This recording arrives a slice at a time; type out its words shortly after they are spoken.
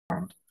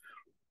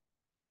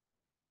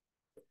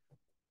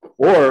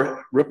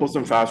Or ripples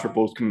and fast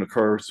ripples can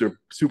occur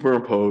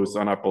superimposed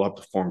on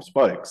epileptiform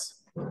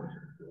spikes.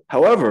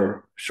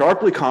 However,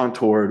 sharply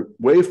contoured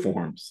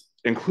waveforms,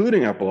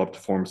 including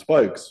epileptiform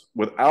spikes,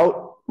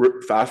 without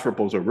fast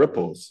ripples or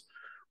ripples,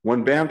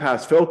 when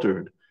bandpass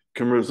filtered,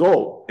 can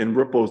result in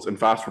ripples and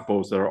fast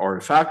ripples that are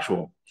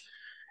artifactual.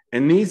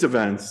 And these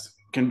events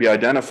can be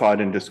identified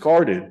and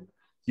discarded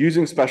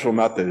using special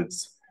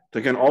methods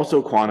that can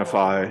also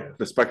quantify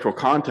the spectral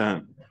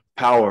content,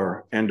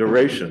 power, and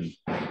duration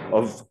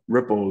of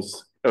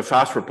ripples, of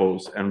fast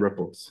ripples and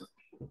ripples.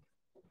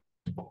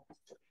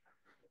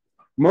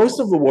 Most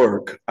of the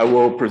work I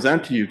will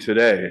present to you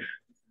today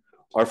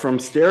are from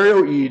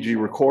stereo EEG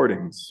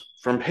recordings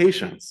from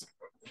patients.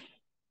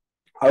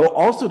 I will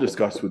also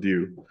discuss with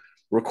you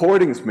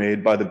recordings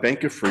made by the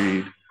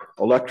Bankefried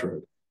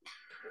electrode.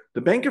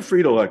 The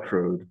Bankefried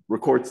electrode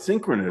records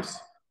synchronous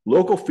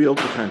local field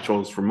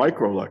potentials from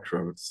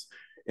microelectrodes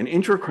and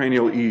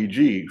intracranial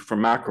EEG from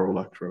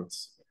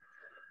macroelectrodes.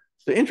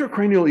 The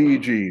intracranial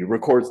EEG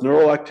records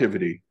neural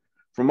activity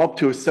from up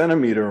to a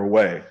centimeter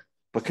away,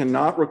 but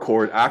cannot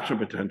record action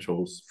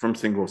potentials from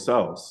single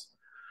cells.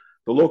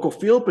 The local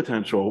field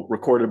potential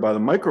recorded by the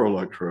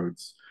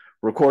microelectrodes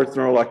records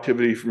neural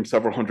activity from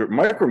several hundred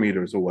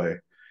micrometers away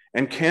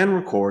and can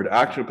record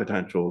action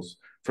potentials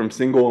from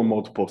single and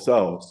multiple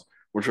cells,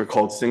 which are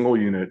called single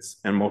units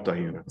and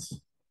multi-units.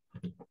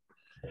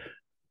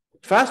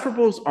 Fast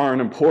ripples are an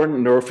important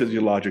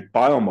neurophysiologic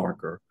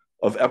biomarker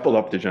of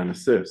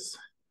epileptogenesis.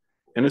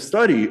 In a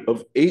study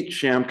of 8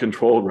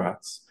 sham-controlled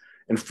rats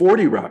and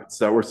 40 rats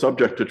that were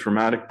subject to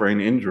traumatic brain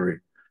injury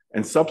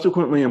and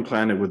subsequently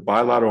implanted with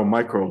bilateral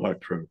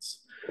microelectrodes,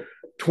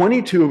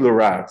 22 of the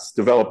rats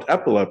developed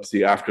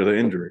epilepsy after the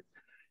injury,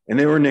 and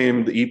they were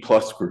named the E+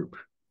 group,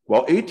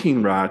 while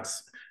 18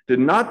 rats did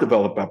not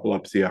develop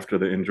epilepsy after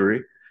the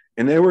injury,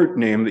 and they were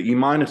named the E-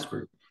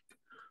 group.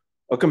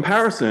 A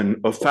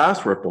comparison of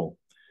fast ripple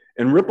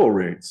and ripple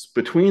rates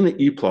between the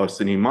E+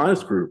 and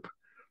E- group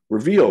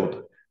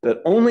revealed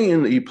that only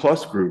in the E+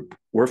 group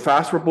were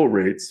fast ripple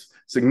rates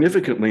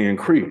significantly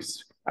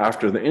increased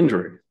after the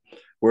injury,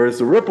 whereas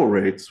the ripple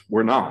rates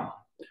were not.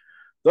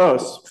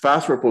 Thus,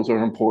 fast ripples are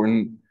an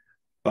important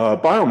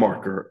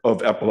biomarker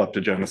of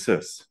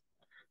epileptogenesis.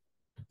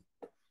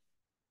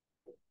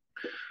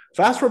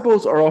 Fast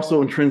ripples are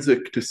also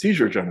intrinsic to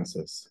seizure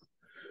genesis.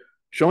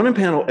 Shown in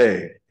panel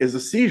A is a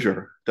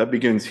seizure that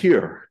begins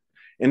here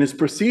and is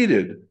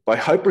preceded by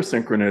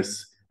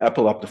hypersynchronous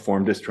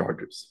epileptiform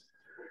discharges.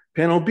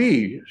 Panel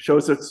B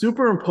shows that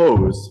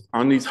superimposed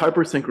on these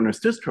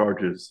hypersynchronous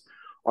discharges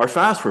are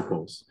fast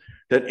ripples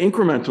that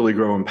incrementally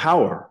grow in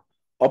power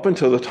up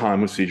until the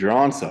time of seizure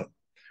onset.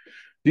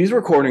 These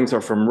recordings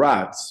are from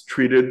rats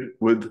treated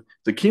with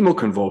the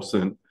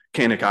chemoconvulsant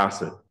canic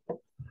acid.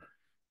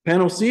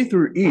 Panel C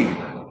through E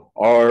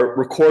are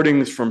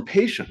recordings from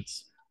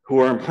patients who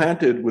are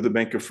implanted with a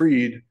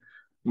Bankefried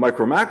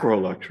micro-macro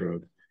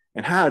electrode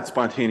and had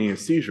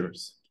spontaneous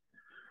seizures.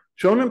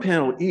 Shown in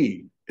panel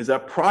E is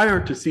that prior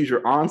to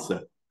seizure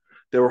onset,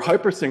 there were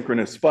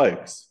hypersynchronous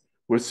spikes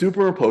with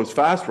superimposed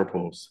fast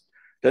ripples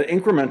that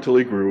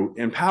incrementally grew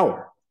in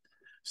power,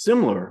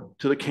 similar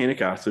to the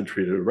canic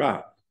acid-treated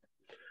rat.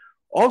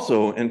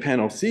 Also in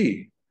panel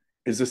C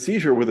is a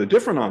seizure with a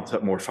different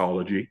onset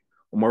morphology,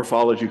 a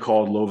morphology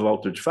called low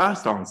voltage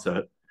fast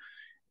onset,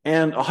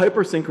 and a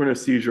hypersynchronous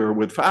seizure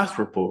with fast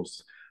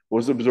ripples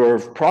was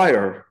observed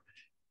prior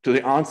to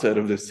the onset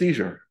of this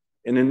seizure.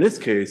 And in this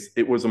case,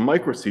 it was a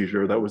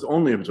microseizure that was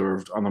only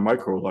observed on the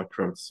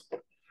microelectrodes.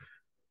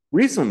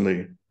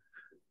 Recently,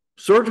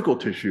 surgical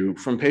tissue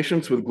from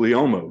patients with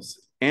gliomas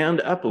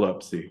and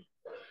epilepsy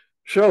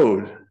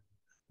showed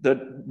that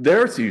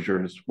their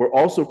seizures were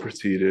also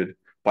preceded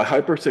by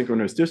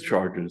hypersynchronous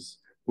discharges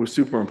with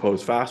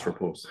superimposed fast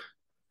ripples.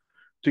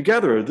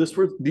 Together,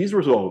 these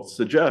results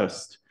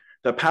suggest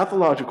that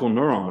pathological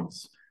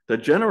neurons that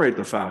generate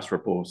the fast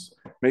ripples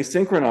may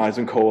synchronize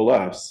and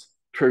coalesce,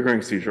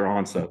 triggering seizure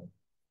onset.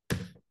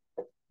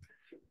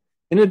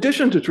 In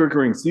addition to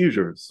triggering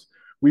seizures,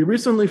 we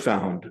recently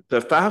found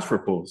that fast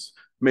ripples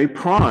may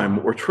prime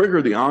or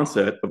trigger the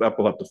onset of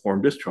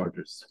epileptiform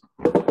discharges.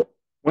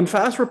 When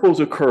fast ripples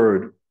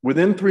occurred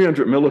within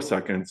 300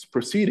 milliseconds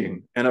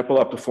preceding an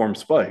epileptiform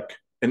spike,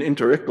 an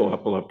interictal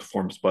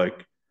epileptiform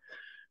spike,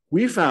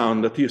 we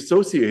found that the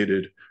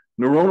associated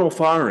neuronal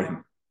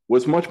firing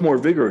was much more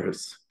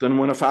vigorous than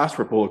when a fast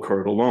ripple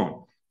occurred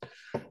alone.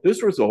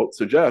 This result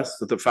suggests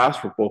that the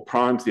fast ripple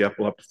primes the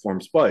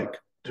epileptiform spike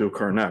to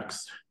occur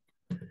next.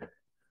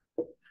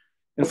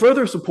 In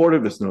further support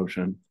of this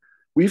notion,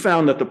 we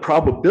found that the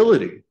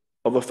probability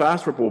of a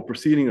fast ripple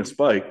preceding a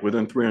spike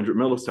within 300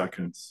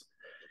 milliseconds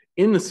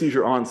in the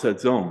seizure onset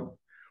zone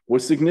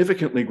was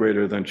significantly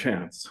greater than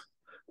chance,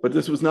 but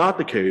this was not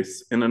the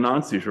case in the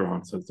non-seizure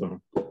onset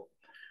zone.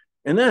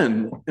 And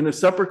then, in a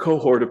separate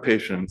cohort of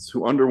patients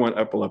who underwent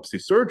epilepsy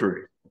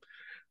surgery,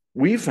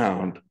 we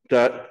found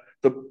that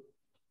the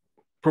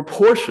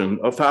proportion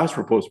of fast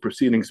ripples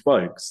preceding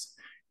spikes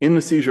in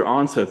the seizure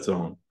onset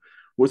zone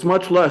was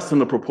much less than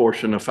the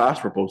proportion of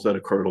fast ripples that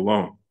occurred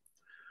alone.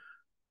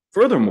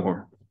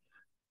 Furthermore,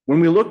 when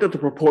we looked at the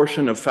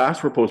proportion of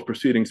fast ripples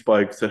preceding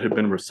spikes that had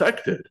been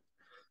resected,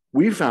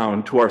 we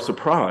found, to our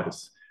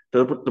surprise,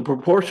 that the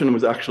proportion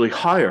was actually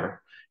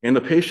higher in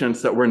the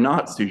patients that were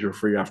not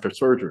seizure-free after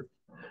surgery.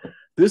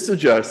 This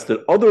suggests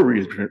that other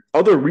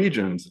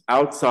regions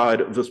outside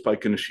of the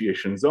spike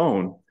initiation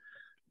zone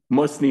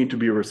must need to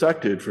be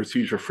resected for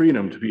seizure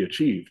freedom to be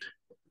achieved.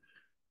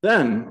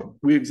 Then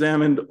we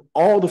examined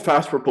all the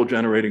fast ripple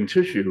generating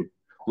tissue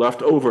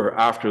left over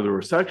after the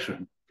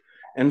resection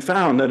and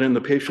found that in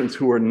the patients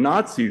who were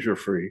not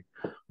seizure-free,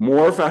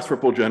 more fast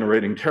ripple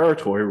generating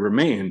territory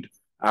remained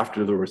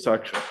after the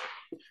resection.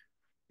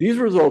 These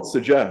results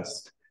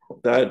suggest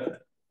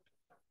that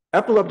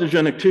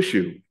epileptogenic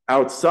tissue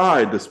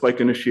outside the spike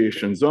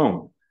initiation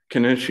zone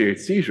can initiate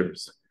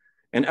seizures,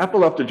 and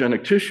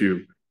epileptogenic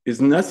tissue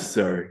is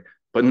necessary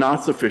but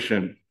not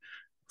sufficient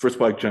for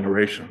spike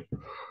generation.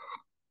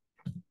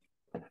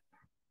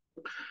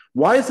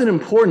 Why is it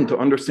important to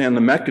understand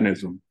the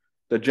mechanism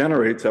that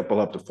generates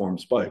epileptiform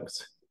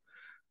spikes?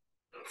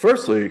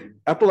 Firstly,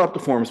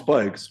 epileptiform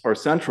spikes are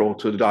central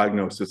to the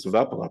diagnosis of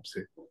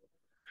epilepsy.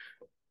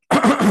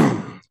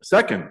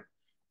 Second,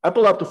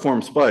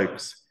 epileptiform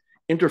spikes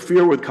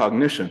interfere with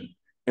cognition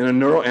in a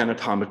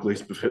neuroanatomically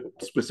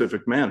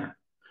specific manner.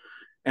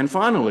 And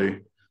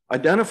finally,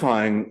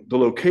 identifying the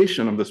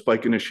location of the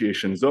spike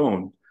initiation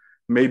zone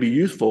may be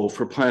useful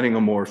for planning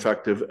a more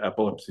effective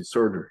epilepsy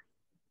surgery.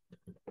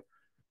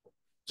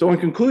 So in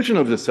conclusion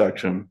of this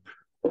section,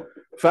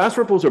 fast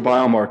ripples are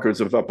biomarkers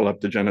of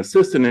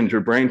epileptogenesis in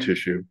injured brain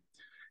tissue,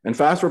 and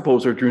fast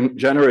ripples are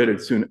generated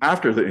soon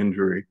after the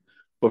injury,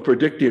 but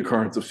predict the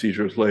occurrence of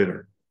seizures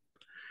later.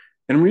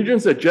 In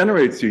regions that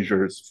generate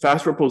seizures,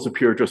 fast ripples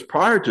appear just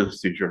prior to the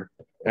seizure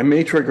and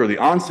may trigger the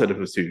onset of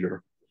a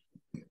seizure.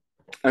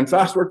 And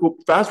fast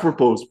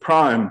ripples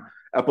prime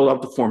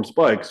epileptiform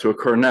spikes to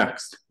occur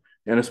next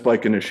in a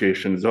spike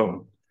initiation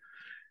zone.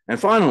 And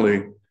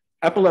finally,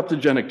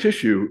 epileptogenic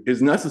tissue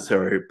is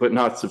necessary but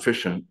not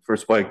sufficient for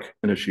spike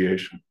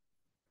initiation.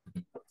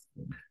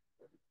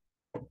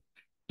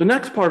 The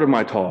next part of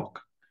my talk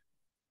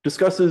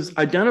discusses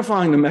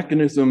identifying the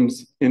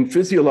mechanisms in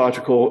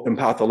physiological and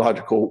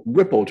pathological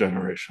ripple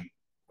generation.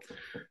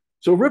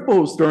 So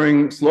ripples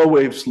during slow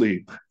wave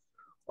sleep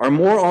are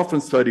more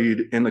often studied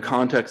in the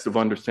context of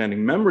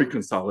understanding memory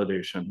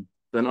consolidation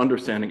than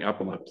understanding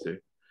epilepsy.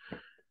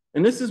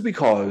 And this is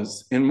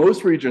because in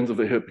most regions of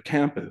the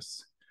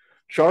hippocampus,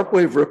 sharp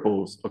wave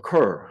ripples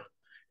occur.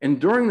 And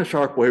during the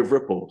sharp wave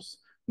ripples,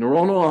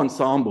 neuronal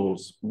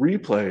ensembles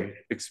replay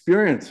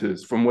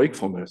experiences from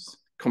wakefulness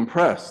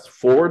compressed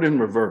forward and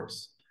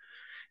reverse.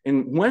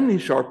 And when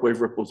these sharp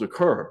wave ripples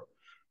occur,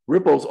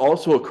 ripples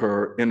also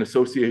occur in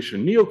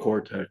association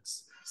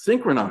neocortex,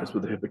 synchronized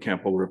with the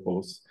hippocampal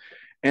ripples.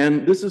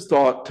 And this is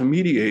thought to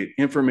mediate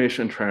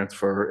information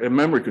transfer and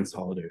memory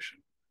consolidation.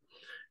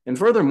 And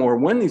furthermore,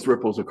 when these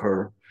ripples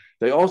occur,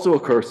 they also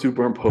occur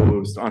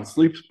superimposed on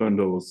sleep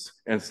spindles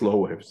and slow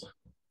waves.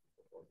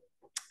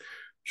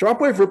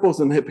 Sharp wave ripples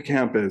in the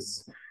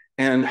hippocampus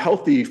and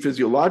healthy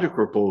physiologic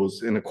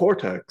ripples in the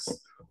cortex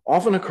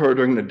often occur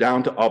during the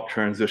down to up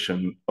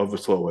transition of a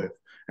slow wave.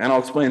 And I'll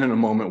explain in a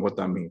moment what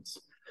that means.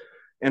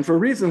 And for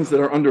reasons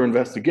that are under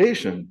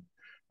investigation,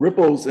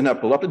 ripples in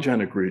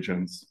epileptogenic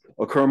regions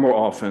occur more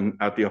often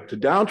at the up to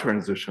down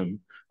transition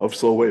of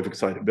slow wave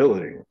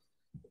excitability.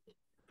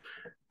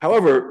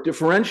 However,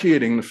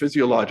 differentiating the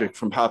physiologic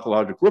from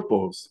pathologic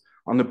ripples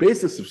on the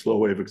basis of slow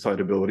wave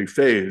excitability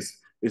phase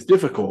is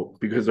difficult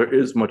because there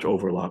is much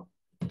overlap.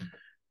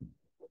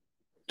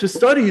 To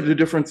study the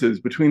differences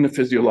between the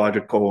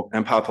physiological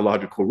and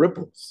pathological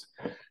ripples,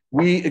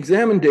 we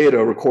examined data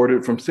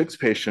recorded from 6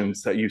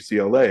 patients at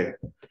UCLA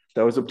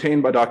that was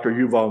obtained by Dr.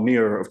 Yuval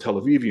Nir of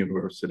Tel Aviv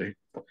University.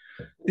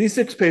 These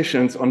 6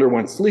 patients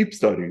underwent sleep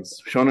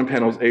studies, shown in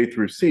panels A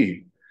through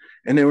C,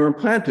 and they were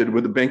implanted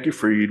with a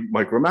Benke-Fried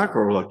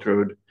micro-macro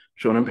electrode,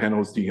 shown in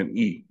panels D and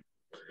E.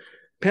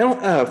 Panel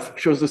F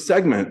shows a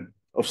segment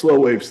of slow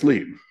wave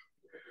sleep.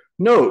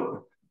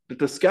 Note that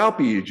the scalp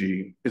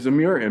EEG is a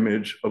mirror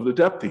image of the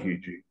depth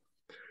EEG.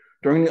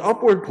 During the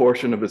upward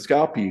portion of the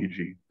scalp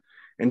EEG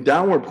and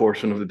downward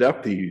portion of the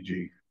depth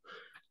EEG,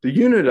 the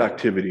unit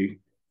activity,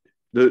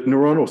 the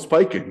neuronal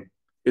spiking,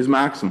 is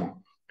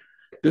maximal.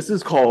 This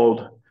is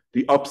called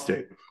the up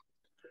state.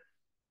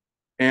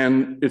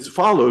 And it's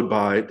followed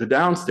by the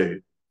down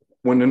state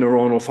when the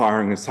neuronal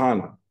firing is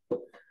silent.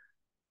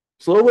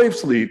 Slow wave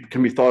sleep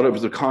can be thought of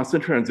as a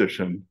constant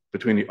transition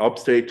between the up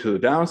state to the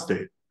down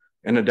state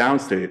and the down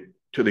state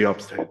to the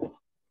up state.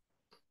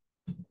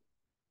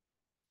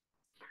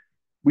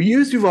 We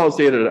used Yuval's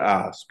data to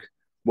ask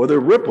whether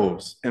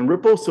ripples and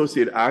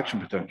ripple-associated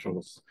action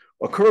potentials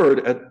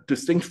occurred at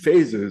distinct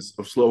phases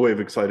of slow wave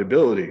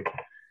excitability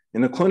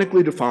in the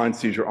clinically defined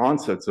seizure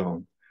onset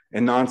zone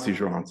and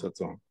non-seizure onset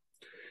zone.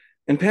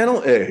 In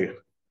panel A,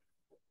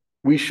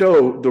 we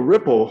show the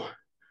ripple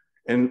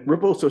and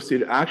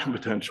ripple-associated action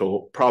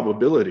potential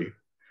probability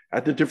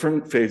at the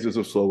different phases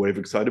of slow wave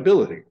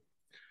excitability.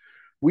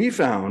 we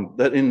found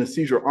that in the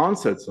seizure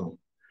onset zone,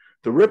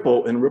 the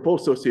ripple and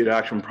ripple-associated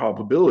action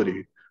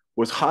probability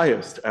was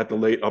highest at the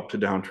late up to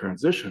down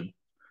transition,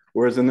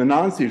 whereas in the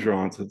non-seizure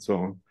onset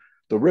zone,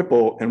 the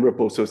ripple and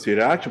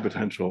ripple-associated action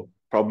potential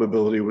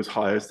probability was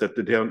highest at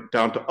the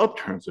down to up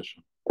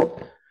transition.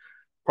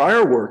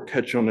 Prior work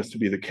had shown this to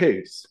be the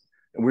case,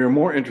 and we are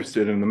more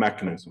interested in the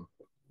mechanism.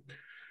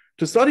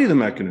 To study the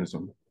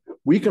mechanism,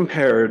 we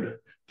compared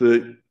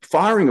the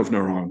firing of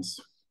neurons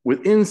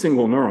within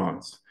single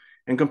neurons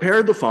and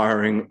compared the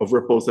firing of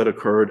ripples that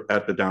occurred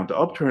at the down to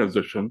up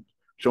transition,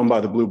 shown by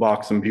the blue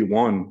box in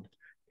B1,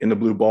 in the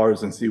blue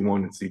bars in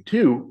C1 and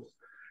C2,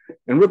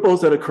 and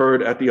ripples that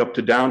occurred at the up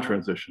to down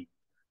transition,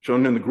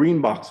 shown in the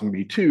green box in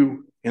B2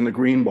 and the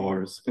green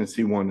bars in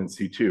C1 and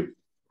C2.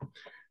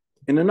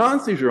 In the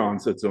non-seizure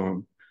onset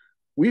zone,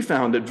 we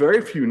found that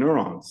very few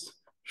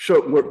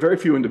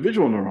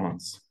individual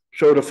neurons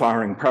showed a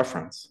firing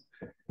preference,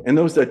 and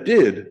those that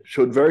did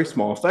showed very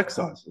small effect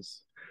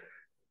sizes.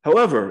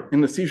 However,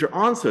 in the seizure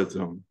onset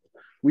zone,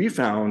 we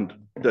found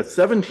that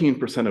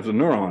 17% of the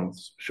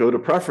neurons showed a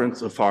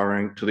preference of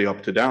firing to the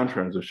up to down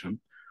transition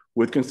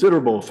with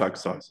considerable effect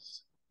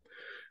sizes.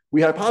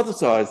 We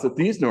hypothesized that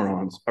these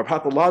neurons are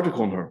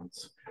pathological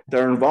neurons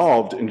that are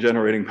involved in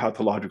generating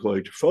pathological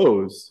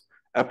HFOs,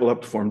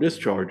 epileptiform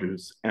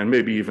discharges, and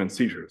maybe even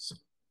seizures.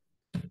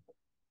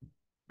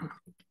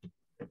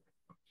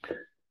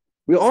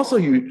 We also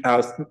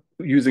asked,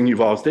 using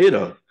Yuval's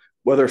data,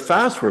 whether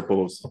fast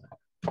ripples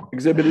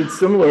exhibited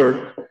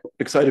similar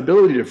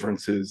excitability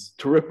differences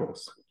to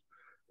ripples.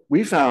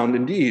 We found,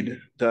 indeed,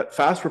 that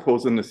fast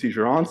ripples in the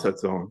seizure onset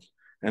zone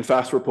and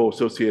fast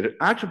ripple-associated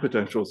action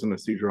potentials in the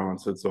seizure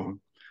onset zone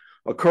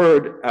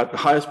occurred at the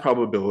highest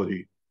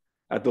probability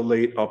at the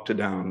late up to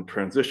down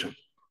transition.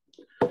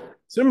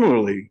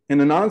 Similarly, in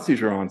the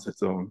non-seizure onset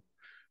zone,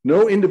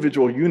 no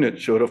individual unit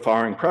showed a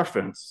firing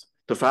preference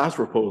to fast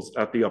ripples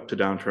at the up to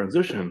down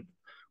transition,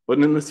 but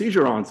in the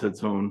seizure onset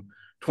zone,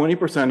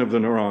 20% of the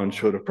neurons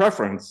showed a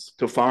preference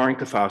to firing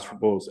to fast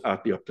ripples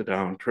at the up to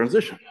down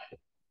transition.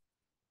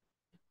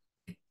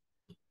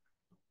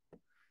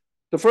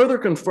 To further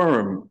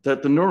confirm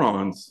that the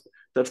neurons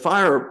that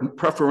fire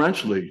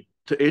preferentially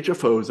to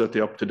HFOs at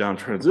the up to down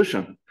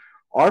transition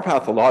are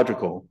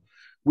pathological,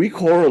 we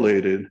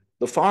correlated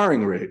the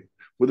firing rate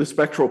with the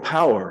spectral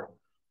power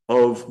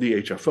of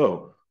the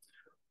HFO.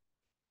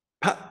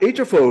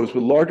 HFOs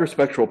with larger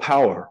spectral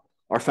power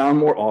are found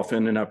more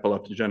often in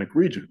epileptogenic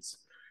regions,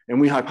 and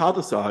we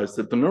hypothesized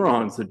that the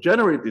neurons that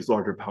generate these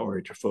larger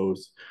power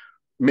HFOs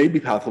may be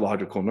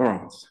pathological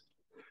neurons.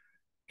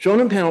 Shown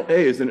in panel A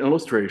is an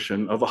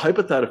illustration of a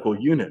hypothetical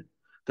unit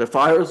that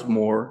fires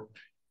more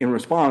in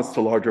response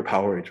to larger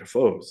power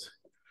HFOs.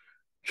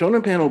 Shown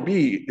in panel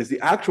B is the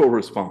actual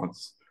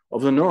response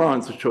of the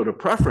neurons that showed a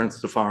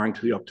preference to firing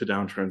to the up to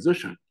down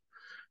transition,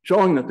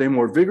 showing that they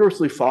more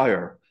vigorously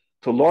fire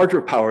to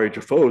larger power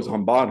HFOs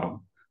on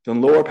bottom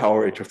than lower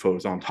power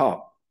HFOs on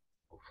top.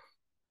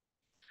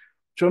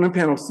 Shown in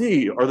panel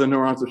C are the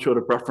neurons that showed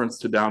a preference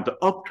to down to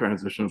up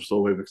transition of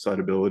slow wave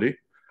excitability.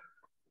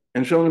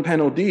 And shown in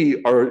panel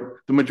D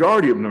are the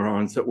majority of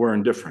neurons that were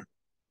indifferent.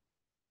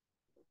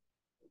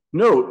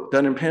 Note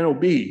that in panel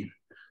B,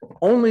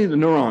 only the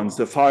neurons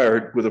that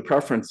fired with a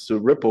preference to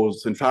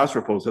ripples and fast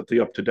ripples at the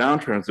up to down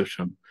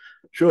transition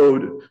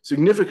showed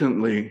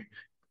significantly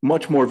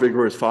much more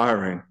vigorous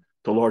firing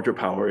to larger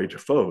power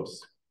HFOs.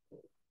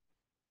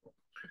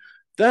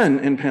 Then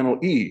in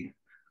panel E,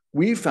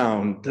 we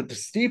found that the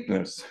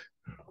steepness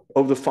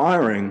of the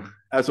firing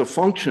as a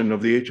function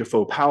of the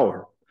HFO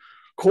power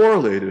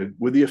correlated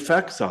with the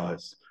effect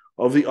size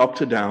of the up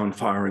to down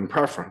firing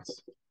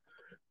preference.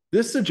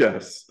 This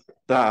suggests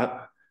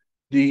that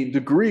the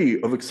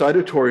degree of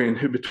excitatory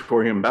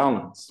inhibitory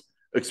imbalance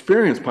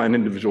experienced by an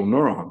individual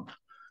neuron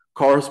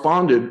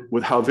corresponded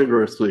with how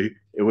vigorously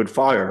it would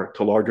fire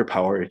to larger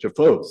power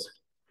HFOs.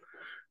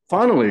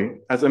 Finally,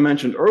 as I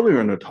mentioned earlier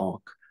in the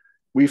talk,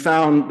 we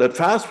found that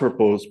fast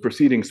ripples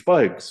preceding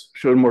spikes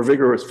showed more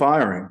vigorous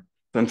firing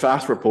than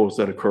fast ripples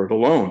that occurred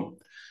alone.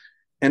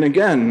 And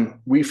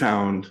again, we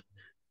found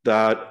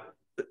that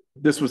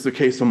this was the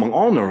case among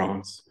all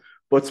neurons,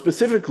 but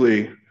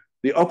specifically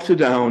the up to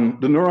down,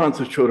 the neurons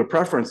that showed a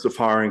preference to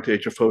firing to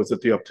HFOs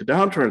at the up to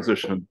down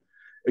transition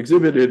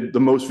exhibited the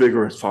most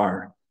vigorous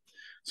firing,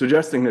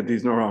 suggesting that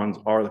these neurons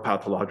are the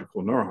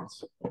pathological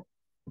neurons.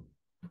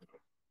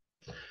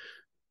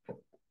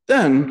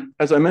 Then,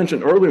 as I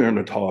mentioned earlier in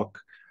the talk,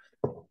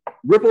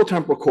 ripple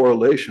temporal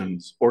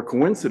correlations or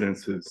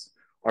coincidences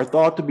are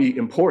thought to be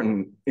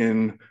important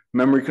in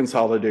memory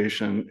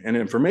consolidation and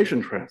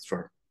information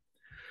transfer.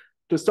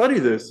 To study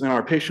this in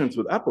our patients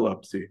with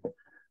epilepsy,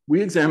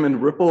 we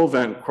examined ripple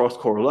event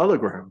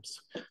cross-correlograms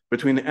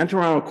between the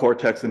entorhinal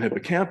cortex and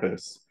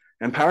hippocampus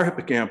and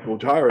parahippocampal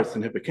gyrus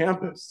and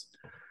hippocampus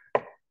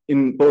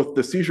in both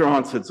the seizure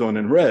onset zone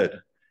in red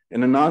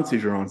and the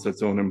non-seizure onset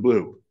zone in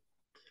blue.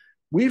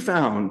 We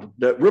found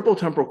that ripple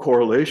temporal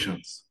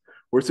correlations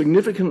were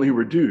significantly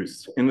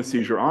reduced in the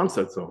seizure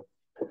onset zone.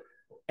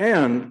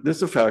 And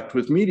this effect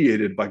was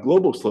mediated by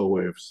global slow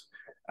waves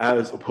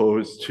as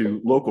opposed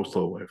to local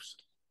slow waves.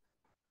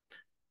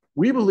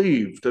 We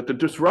believe that the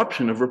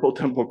disruption of ripple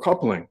temporal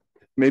coupling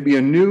may be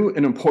a new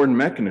and important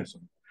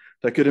mechanism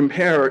that could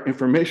impair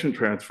information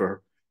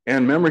transfer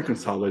and memory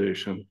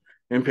consolidation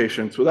in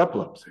patients with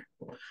epilepsy,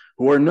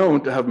 who are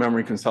known to have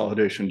memory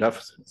consolidation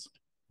deficits.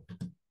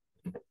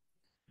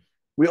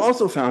 We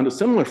also found a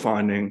similar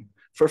finding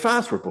for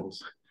fast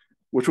ripples,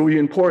 which will be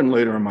important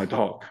later in my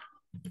talk.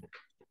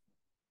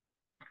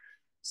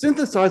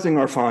 Synthesizing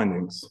our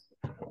findings,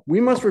 we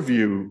must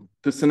review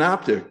the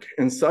synaptic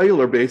and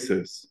cellular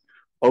basis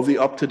of the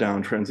up to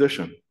down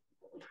transition.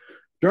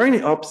 During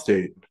the up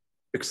state,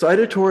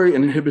 excitatory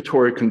and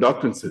inhibitory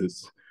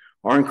conductances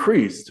are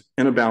increased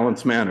in a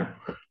balanced manner.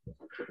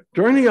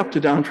 During the up to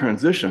down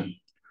transition,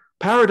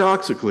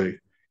 paradoxically,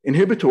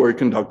 inhibitory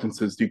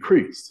conductances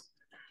decrease.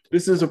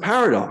 This is a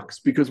paradox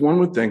because one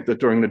would think that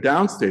during the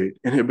down state,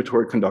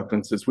 inhibitory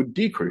conductances would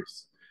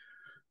decrease.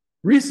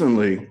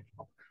 Recently,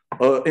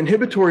 an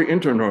inhibitory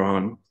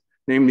interneuron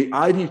named the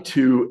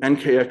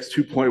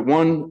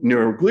ID2-NKX2.1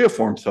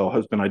 neurogliaform cell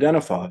has been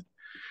identified.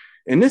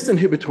 And this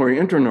inhibitory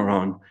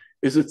interneuron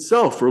is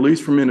itself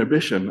released from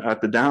inhibition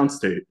at the down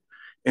state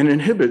and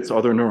inhibits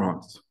other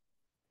neurons.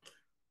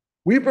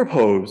 We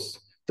propose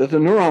that the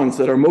neurons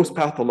that are most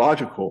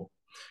pathological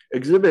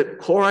exhibit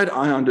chloride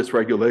ion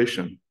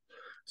dysregulation,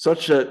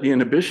 such that the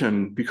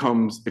inhibition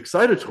becomes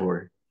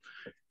excitatory,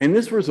 and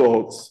this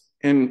results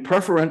in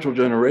preferential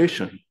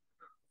generation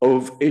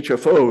of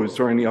HFOs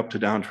during the up to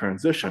down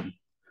transition.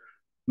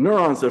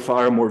 Neurons that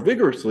fire more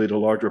vigorously to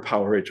larger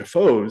power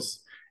HFOs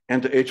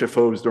and to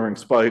HFOs during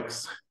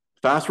spikes,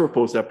 fast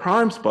ripples at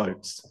prime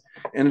spikes,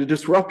 and a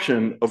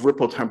disruption of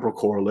ripple temporal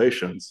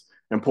correlations,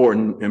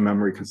 important in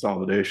memory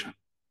consolidation.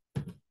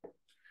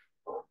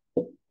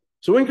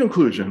 So in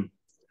conclusion,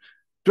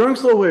 during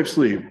slow wave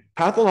sleep,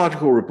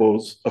 pathological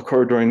ripples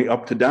occur during the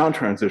up to down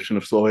transition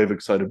of slow wave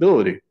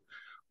excitability,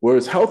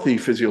 whereas healthy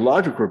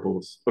physiologic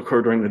ripples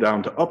occur during the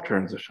down to up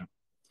transition.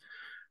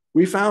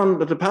 We found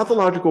that the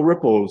pathological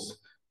ripples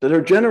that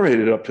are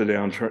generated at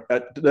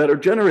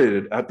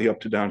the up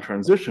to down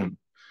transition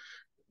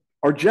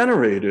are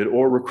generated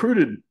or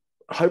recruited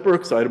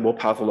hyperexcitable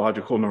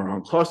pathological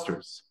neuron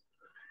clusters.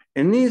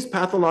 And these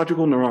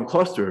pathological neuron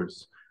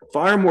clusters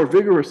fire more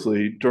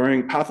vigorously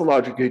during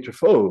pathologic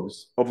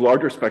HFOs of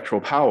larger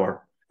spectral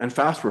power and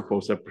fast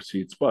ripples that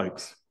precede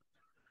spikes.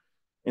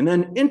 And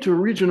then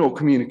interregional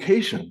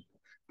communication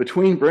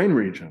between brain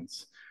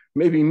regions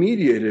may be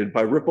mediated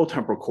by ripple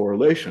temporal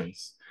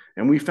correlations.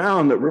 And we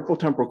found that ripple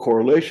temporal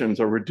correlations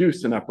are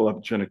reduced in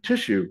epileptogenic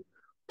tissue,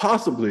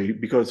 possibly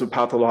because of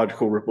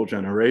pathological ripple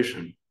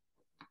generation.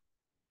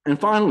 And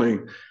finally,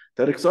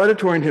 that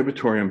excitatory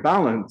inhibitory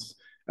imbalance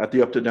at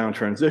the up to down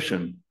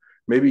transition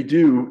may be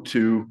due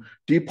to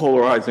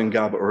depolarizing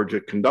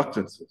GABAergic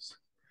conductances,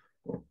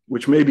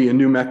 which may be a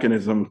new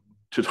mechanism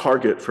to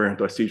target for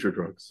anti-seizure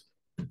drugs.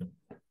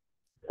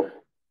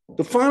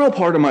 The final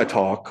part of my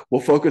talk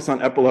will focus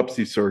on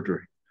epilepsy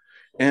surgery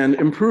and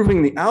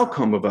improving the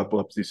outcome of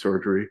epilepsy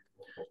surgery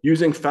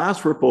using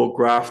fast ripple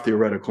graph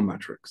theoretical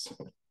metrics.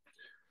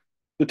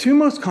 The two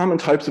most common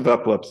types of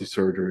epilepsy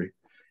surgery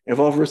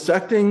involve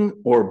resecting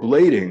or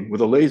ablating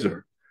with a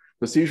laser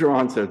the seizure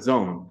onset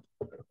zone,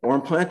 or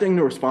implanting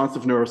the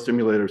responsive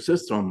neurostimulator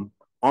system,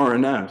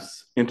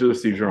 RNS, into the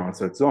seizure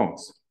onset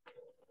zones.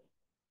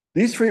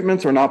 These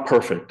treatments are not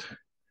perfect.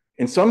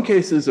 In some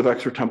cases of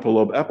extratemporal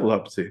lobe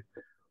epilepsy,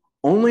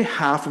 only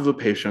half of the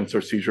patients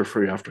are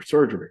seizure-free after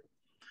surgery.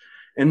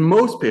 And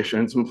most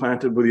patients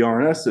implanted with the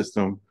RNS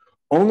system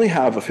only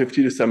have a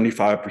 50 to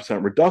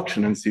 75%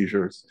 reduction in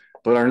seizures,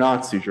 but are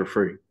not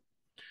seizure-free.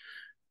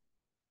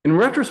 In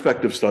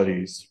retrospective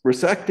studies,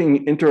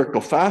 resecting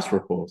interictal fast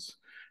ripples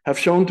have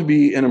shown to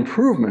be an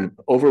improvement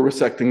over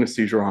resecting the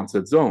seizure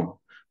onset zone,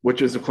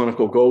 which is a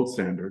clinical gold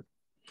standard.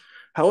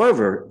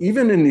 However,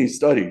 even in these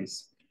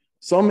studies,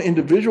 some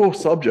individual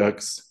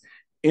subjects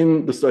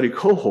in the study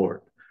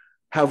cohort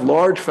have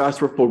large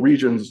fast ripple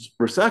regions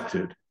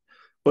resected,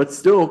 but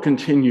still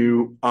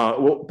continue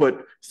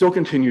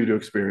to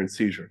experience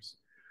seizures.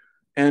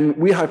 And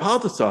we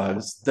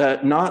hypothesize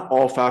that not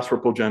all fast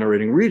ripple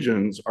generating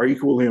regions are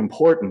equally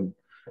important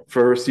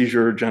for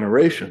seizure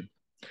generation.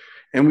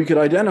 And we could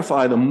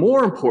identify the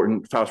more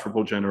important fast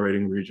ripple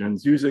generating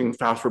regions using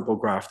fast ripple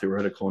graph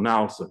theoretical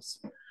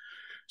analysis.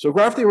 So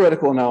graph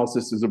theoretical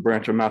analysis is a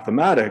branch of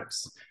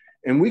mathematics,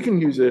 and we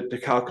can use it to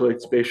calculate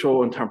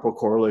spatial and temporal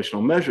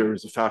correlational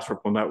measures of fast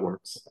ripple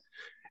networks.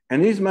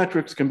 And these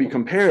metrics can be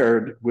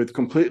compared with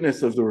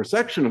completeness of the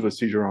resection of a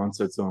seizure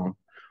onset zone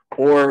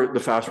or the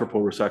fast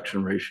ripple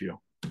resection ratio.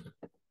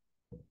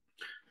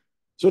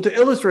 So to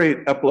illustrate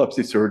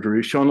epilepsy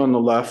surgery, shown on the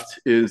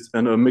left is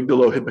an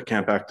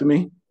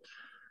amygdalohippocampectomy,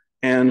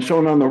 and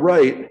shown on the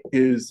right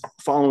is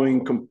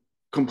following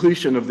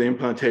completion of the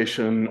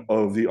implantation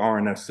of the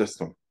RNS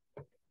system.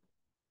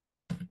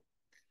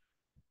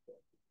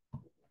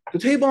 The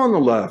table on the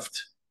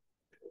left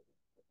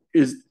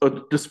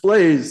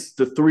displays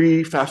the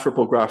three fast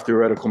ripple graph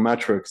theoretical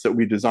metrics that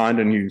we designed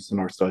and used in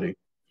our study.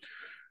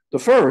 The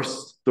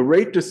first, the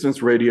rate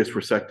distance radius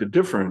resected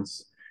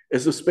difference,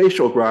 is the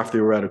spatial graph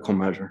theoretical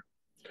measure.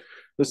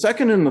 The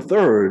second and the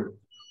third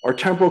are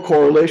temporal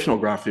correlational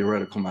graph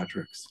theoretical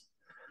metrics.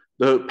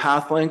 The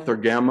path length or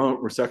gamma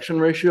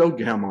resection ratio,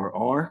 gamma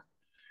R,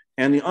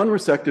 and the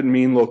unresected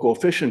mean local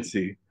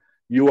efficiency,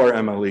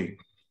 URMLE.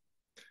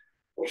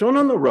 Shown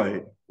on the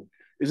right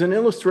is an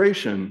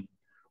illustration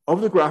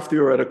of the graph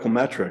theoretical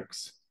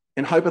metrics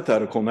in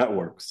hypothetical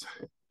networks.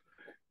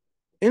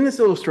 In this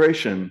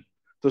illustration,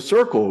 the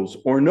circles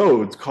or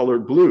nodes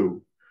colored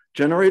blue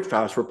generate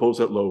fast ripples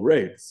at low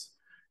rates,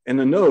 and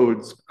the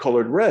nodes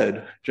colored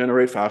red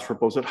generate fast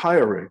ripples at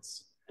higher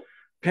rates.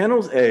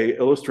 Panels A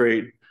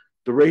illustrate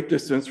the rate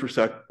distance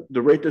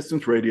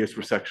radius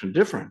resection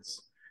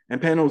difference,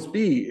 and panels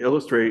B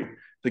illustrate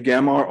the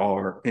gamma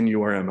R and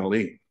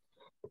URMLE.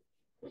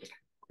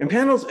 In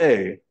panels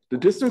A, the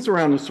distance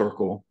around the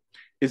circle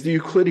is the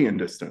Euclidean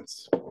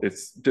distance.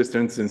 It's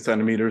distance in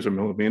centimeters or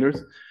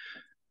millimeters.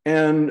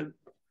 And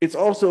it's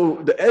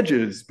also the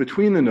edges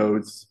between the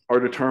nodes are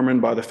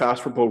determined by the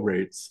fast ripple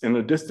rates and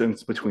the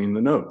distance between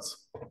the nodes.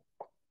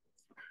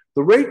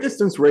 The rate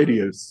distance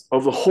radius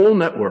of the whole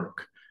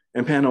network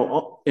in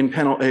panel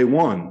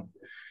A1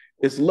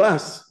 is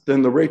less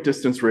than the rate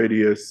distance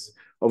radius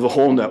of the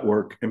whole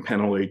network in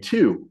panel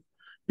A2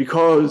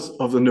 because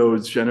of the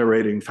nodes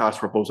generating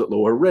fast ripples at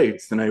lower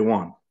rates than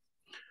A1.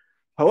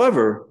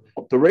 However,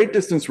 the rate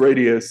distance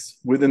radius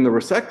within the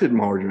resected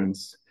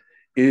margins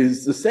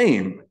is the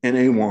same in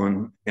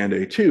A1 and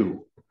A2.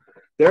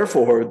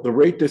 Therefore, the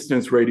rate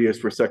distance radius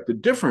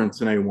resected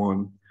difference in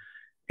A1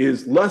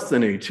 is less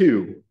than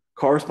A2,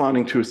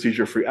 corresponding to a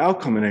seizure-free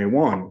outcome in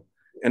A1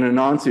 and a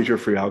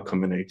non-seizure-free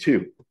outcome in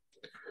A2.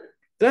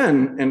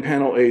 Then in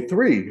panel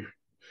A3,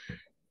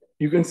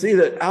 you can see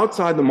that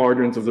outside the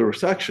margins of the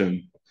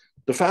resection,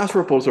 the fast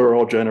ripples are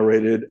all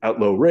generated at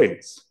low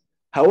rates.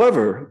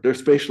 However, they're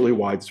spatially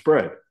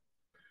widespread.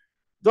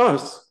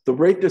 Thus, the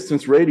rate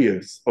distance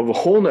radius of the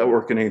whole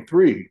network in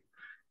A3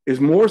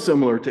 is more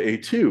similar to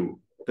A2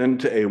 than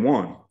to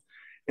A1,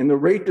 and the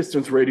rate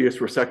distance radius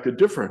resected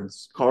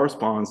difference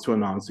corresponds to a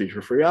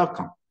non-seizure-free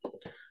outcome.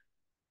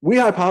 We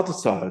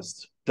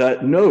hypothesized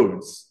that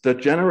nodes that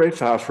generate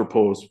fast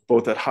ripples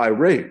both at high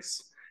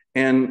rates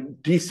and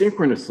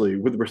desynchronously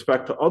with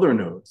respect to other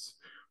nodes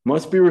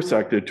must be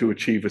resected to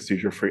achieve a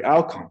seizure-free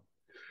outcome.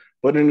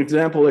 But in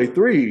example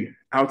A3,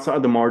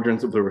 outside the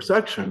margins of the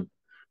resection,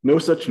 no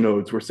such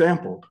nodes were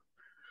sampled.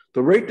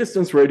 The rate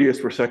distance radius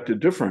resected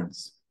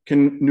difference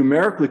can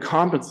numerically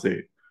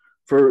compensate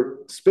for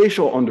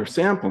spatial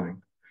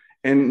undersampling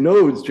and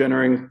nodes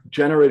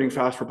generating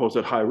fast ripples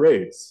at high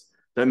rates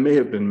that may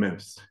have been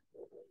missed.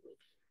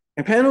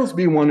 In panels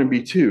B1 and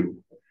B2,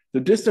 the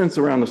distance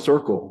around the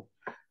circle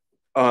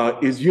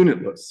is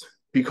unitless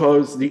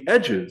because the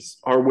edges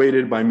are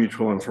weighted by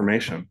mutual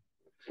information.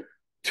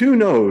 Two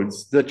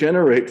nodes that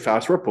generate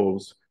fast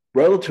ripples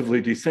relatively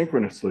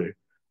desynchronously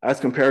as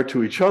compared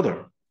to each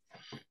other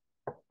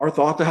are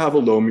thought to have a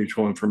low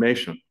mutual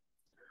information.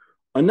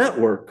 A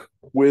network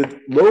with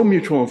low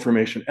mutual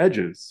information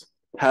edges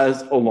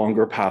has a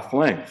longer path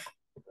length.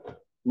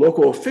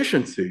 Local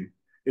efficiency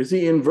is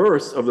the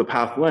inverse of the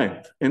path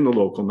length in the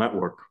local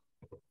network.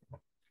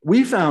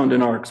 We found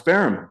in our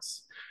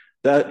experiments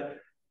that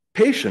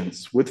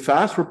patients with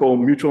fast ripple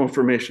mutual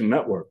information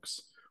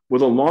networks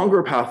with a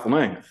longer path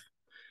length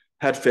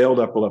had failed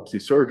epilepsy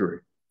surgery.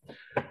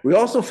 We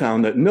also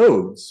found that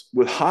nodes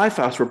with high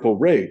fast ripple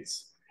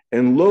rates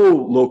and low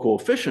local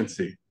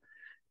efficiency,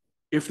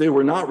 if they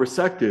were not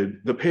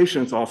resected, the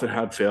patients often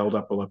had failed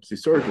epilepsy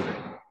surgery.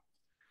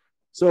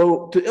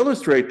 So to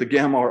illustrate the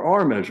gamma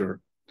R measure,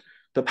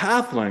 the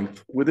path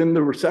length within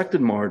the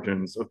resected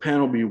margins of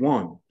panel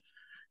B1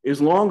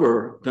 is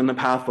longer than the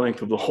path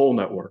length of the whole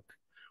network,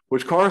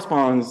 which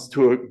corresponds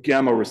to a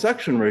gamma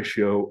resection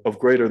ratio of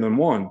greater than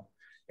 1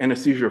 and a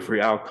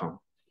seizure-free outcome.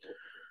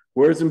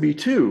 Whereas in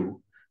B2,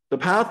 the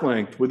path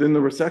length within the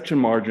resection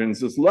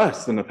margins is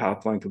less than the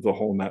path length of the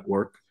whole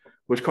network,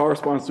 which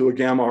corresponds to a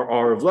gamma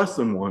R of less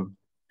than 1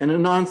 and a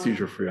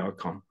non-seizure-free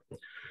outcome.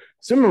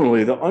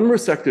 Similarly, the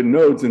unresected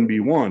nodes in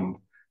B1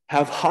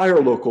 have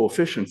higher local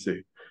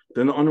efficiency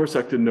than the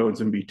unresected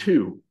nodes in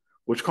B2,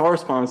 which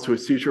corresponds to a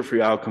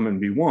seizure-free outcome in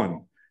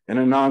B1 and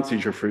a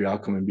non-seizure-free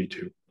outcome in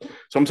B2.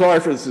 So I'm sorry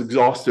for this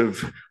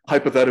exhaustive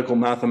hypothetical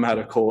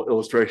mathematical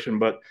illustration,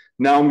 but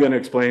now I'm going to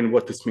explain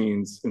what this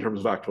means in terms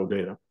of actual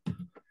data.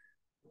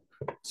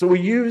 So we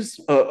used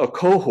a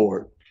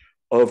cohort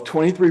of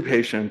 23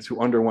 patients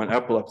who underwent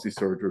epilepsy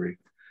surgery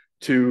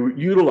to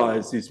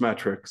utilize these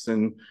metrics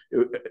and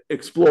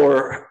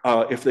explore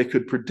if they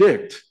could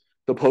predict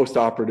the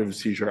postoperative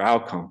seizure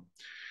outcome.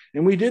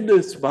 And we did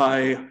this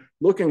by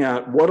looking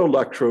at what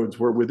electrodes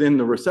were within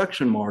the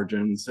resection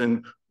margins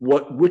and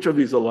which of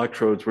these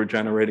electrodes were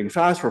generating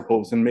fast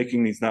ripples and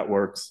making these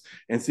networks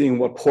and seeing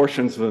what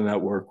portions of the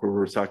network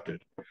were resected.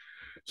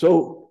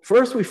 So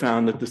first we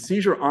found that the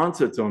seizure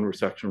onset zone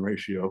resection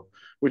ratio,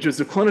 which is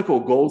the clinical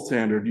gold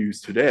standard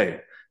used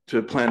today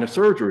to plan a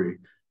surgery,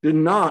 did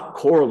not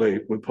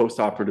correlate with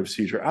postoperative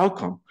seizure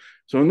outcome.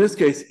 So in this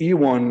case,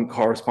 E1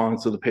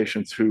 corresponds to the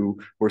patients who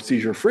were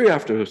seizure-free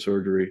after the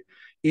surgery,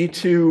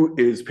 E2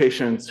 is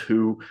patients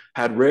who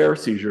had rare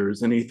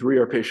seizures, and E3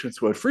 are patients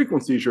who had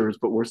frequent seizures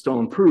but were still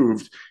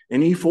improved.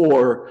 And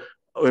E4,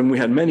 and we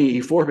had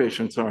many E4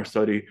 patients in our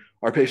study,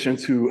 are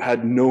patients who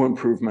had no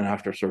improvement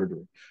after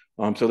surgery.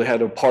 So they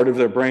had a part of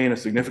their brain, a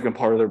significant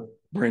part of their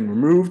brain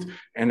removed,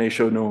 and they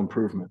showed no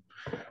improvement.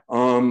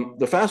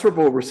 The fast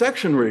ripple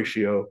resection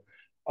ratio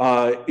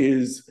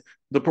is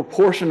the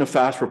proportion of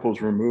fast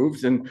ripples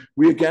removed. And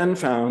we again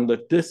found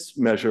that this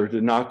measure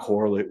did not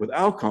correlate with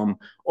outcome,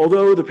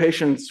 although the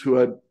patients who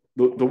had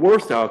the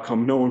worst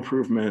outcome, no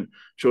improvement,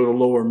 showed a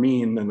lower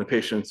mean than the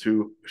patients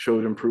who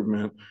showed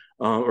improvement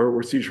or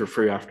were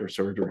seizure-free after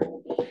surgery.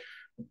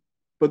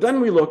 But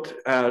then we looked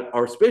at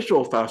our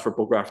spatial fast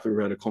ripple graph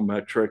theoretical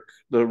metric,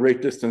 the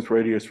rate distance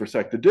radius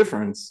resected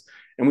difference,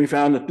 and we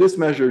found that this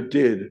measure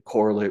did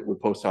correlate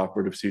with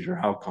postoperative seizure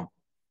outcome.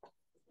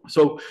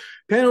 So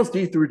panels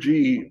D through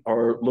G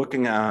are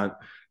looking at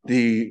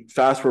the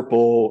fast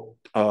ripple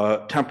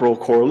temporal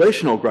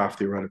correlational graph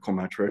theoretical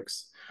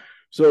metrics.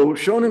 So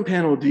shown in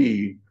panel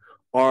D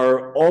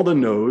are all the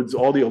nodes,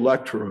 all the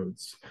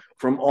electrodes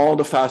from all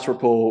the fast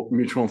ripple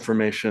mutual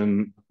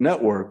information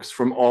networks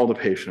from all the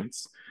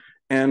patients.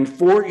 And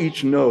for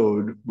each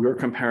node, we're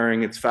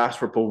comparing its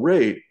fast ripple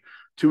rate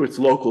to its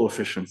local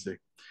efficiency.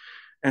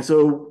 And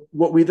so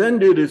what we then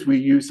did is we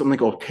used something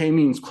called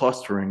k-means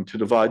clustering to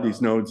divide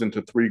these nodes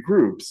into 3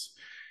 groups.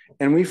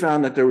 And we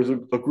found that there was a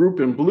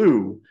group in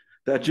blue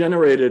that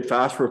generated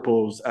fast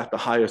ripples at the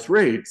highest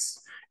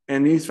rates.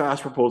 And these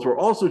fast ripples were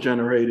also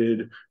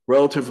generated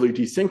relatively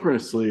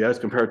desynchronously as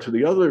compared to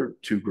the other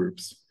 2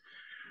 groups.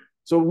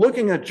 So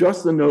looking at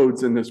just the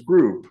nodes in this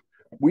group,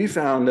 we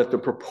found that the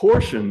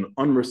proportion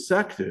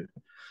unresected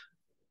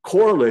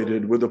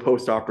correlated with the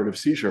postoperative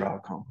seizure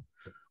outcome,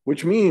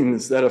 which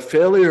means that a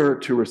failure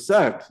to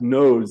resect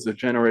nodes that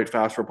generate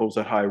fast ripples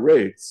at high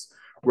rates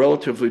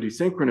relatively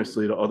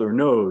desynchronously to other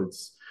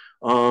nodes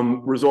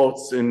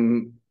results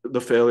in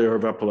the failure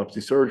of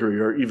epilepsy surgery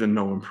or even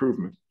no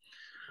improvement.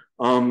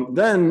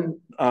 Then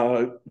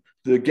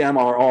the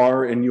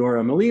gamma-R and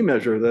URMLE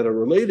measure that are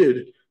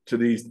related to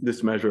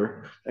this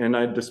measure, and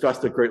I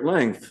discussed at great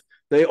length,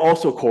 they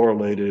also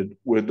correlated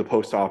with the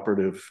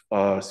postoperative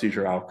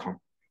seizure outcome.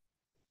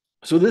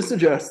 So this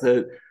suggests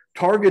that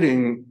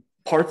targeting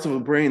parts of the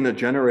brain that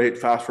generate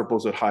fast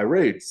ripples at high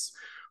rates,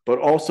 but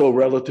also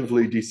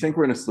relatively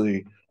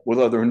desynchronously with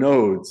other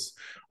nodes,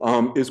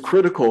 is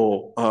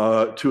critical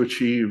to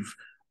achieve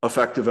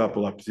effective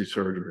epilepsy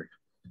surgery.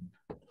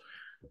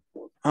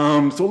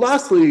 So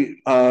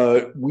lastly,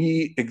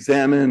 we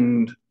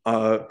examined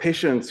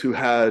patients who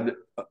had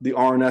the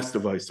RNS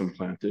device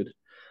implanted.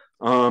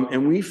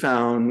 And we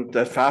found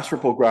that fast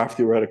ripple graph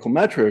theoretical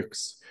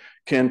metrics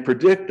can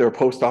predict their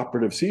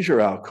postoperative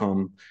seizure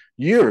outcome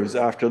years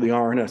after the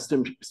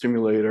RNS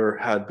stimulator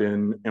had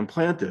been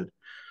implanted.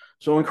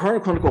 So in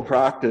current clinical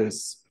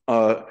practice,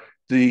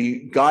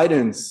 the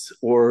guidance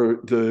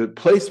or the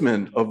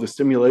placement of the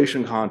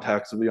stimulation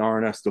contacts of the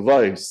RNS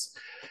device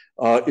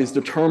is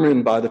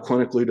determined by the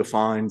clinically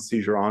defined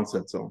seizure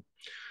onset zone.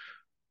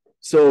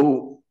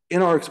 So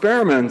in our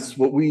experiments,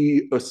 what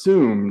we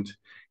assumed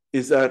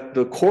is that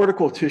the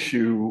cortical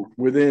tissue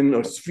within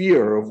a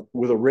sphere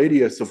with a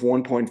radius of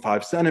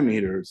 1.5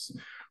 centimeters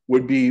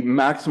would be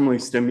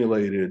maximally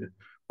stimulated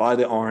by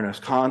the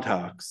RNS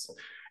contacts.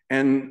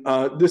 And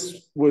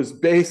this was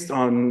based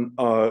on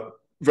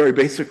very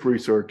basic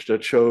research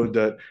that showed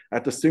that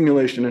at the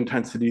stimulation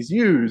intensities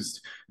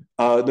used,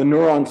 the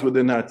neurons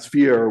within that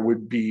sphere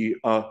would be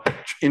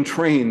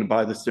entrained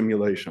by the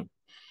stimulation.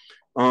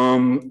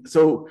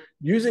 So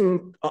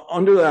using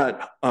under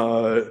that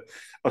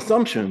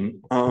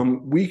assumption,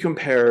 we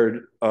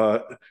compared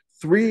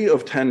 3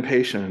 of 10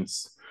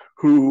 patients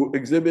who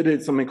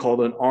exhibited something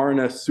called an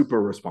RNS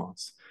super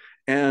response.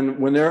 And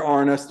when their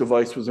RNS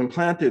device was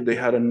implanted, they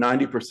had a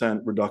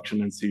 90%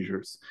 reduction in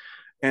seizures.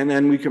 And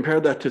then we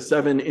compared that to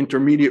 7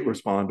 intermediate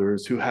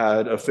responders who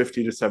had a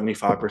 50 to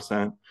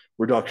 75%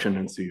 reduction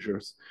in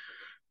seizures.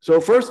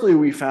 So firstly,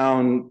 we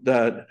found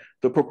that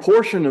the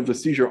proportion of the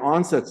seizure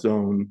onset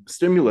zone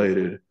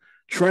stimulated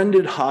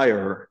trended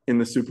higher in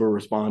the super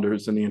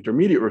responders than the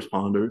intermediate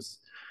responders.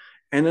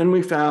 And then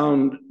we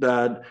found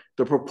that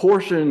the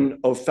proportion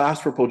of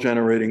fast ripple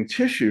generating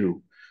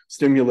tissue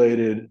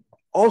stimulated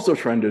also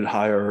trended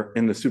higher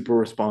in the super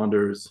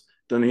responders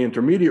than the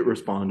intermediate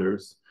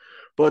responders.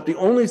 But the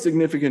only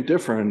significant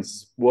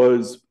difference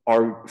was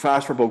our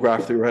fast ripple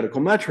graph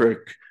theoretical metric,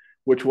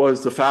 which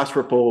was the fast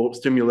ripple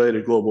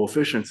stimulated global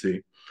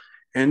efficiency.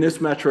 And this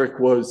metric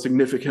was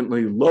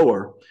significantly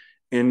lower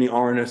in the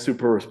RNS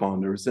super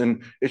responders.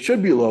 And it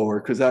should be lower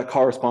because that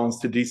corresponds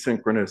to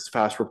desynchronous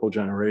fast ripple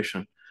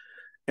generation.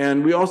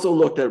 And we also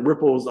looked at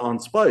ripples on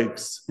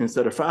spikes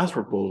instead of fast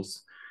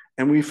ripples.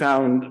 And we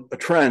found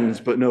trends,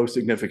 but no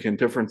significant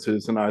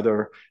differences in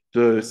either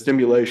the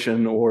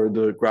stimulation or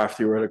the graph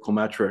theoretical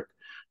metric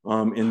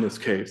in this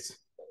case.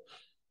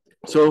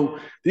 So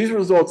these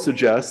results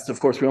suggest, of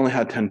course, we only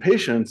had 10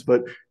 patients,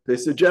 but they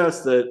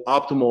suggest that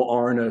optimal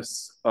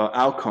RNS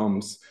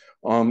outcomes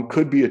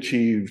could be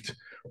achieved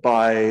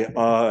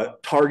by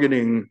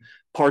targeting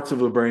parts of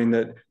the brain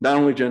that not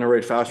only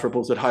generate fast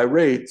ripples at high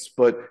rates,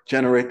 but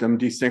generate them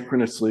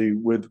desynchronously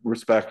with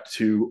respect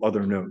to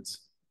other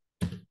nodes.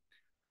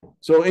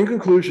 So in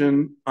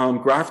conclusion,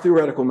 graph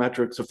theoretical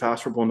metrics of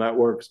fast ripple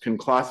networks can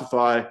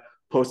classify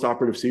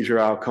postoperative seizure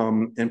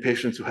outcome in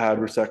patients who had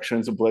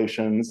resections,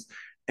 ablations,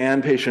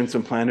 and patients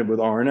implanted with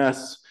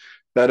RNS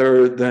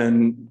better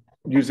than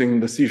using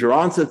the seizure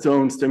onset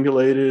zone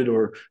stimulated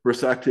or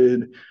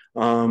resected,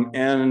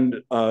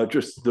 and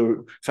just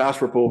the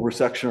fast ripple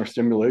resection or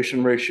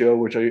stimulation ratio,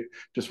 which I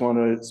just want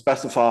to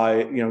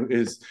specify,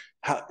 is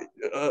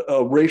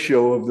a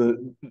ratio of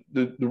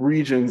the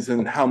regions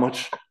and how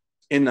much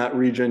in that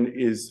region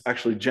is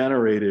actually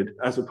generated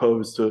as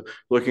opposed to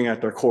looking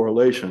at their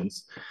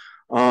correlations.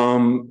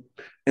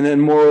 And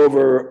then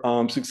moreover,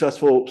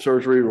 successful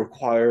surgery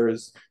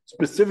requires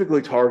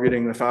specifically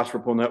targeting the fast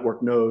ripple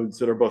network nodes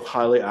that are both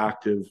highly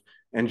active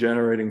and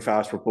generating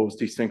fast ripples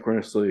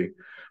desynchronously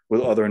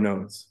with other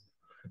nodes.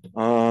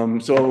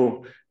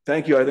 So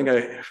thank you. I think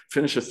I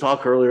finished this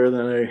talk earlier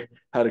than I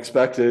had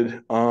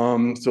expected.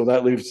 So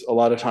that leaves a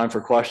lot of time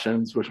for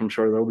questions, which I'm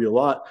sure there'll be a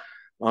lot.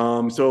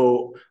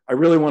 So I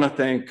really want to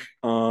thank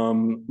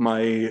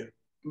my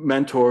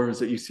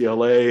mentors at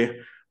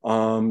UCLA,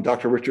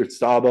 Dr. Richard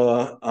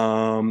Staba,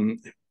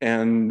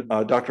 and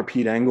Dr.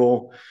 Pete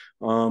Engel,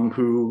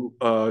 who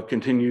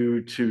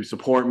continue to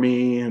support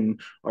me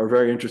and are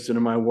very interested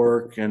in my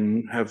work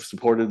and have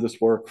supported this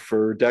work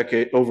for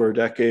over a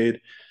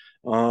decade.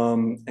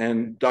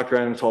 And Dr.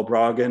 Anatol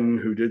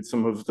Bragin, who did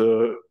some of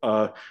the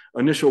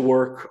initial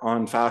work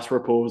on fast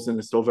ripples and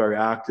is still very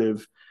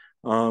active.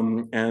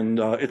 And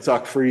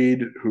Itzhak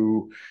Fried,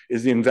 who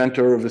is the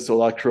inventor of this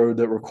electrode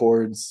that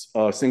records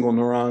single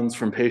neurons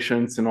from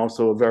patients and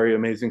also a very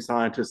amazing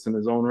scientist in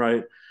his own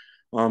right.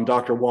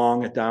 Dr.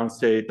 Wong at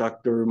Downstate,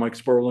 Dr. Mike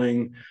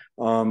Sperling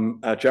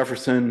at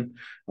Jefferson,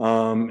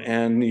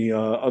 and the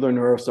other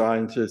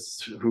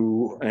neuroscientists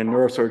and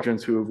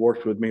neurosurgeons who have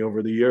worked with me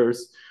over the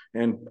years.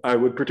 And I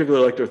would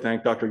particularly like to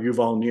thank Dr.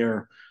 Yuval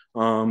Nir,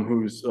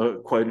 who's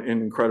quite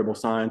an incredible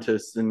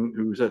scientist and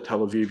who's at Tel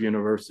Aviv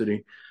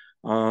University.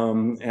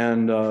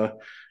 I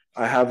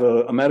have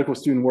a medical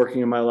student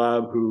working in my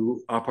lab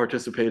who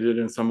participated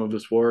in some of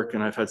this work,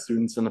 and I've had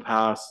students in the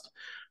past.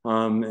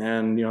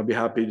 And I'd be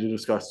happy to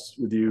discuss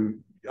with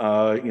you,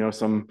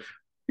 some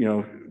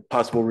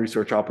possible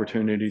research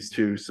opportunities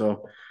too.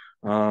 So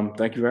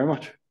thank you very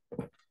much.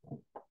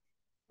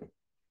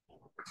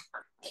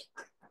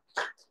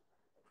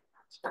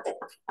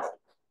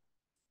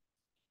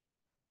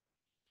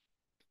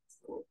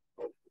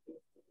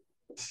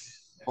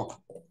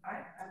 I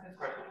have a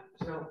question.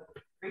 So,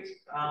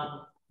 based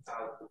on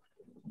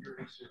your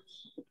research,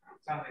 it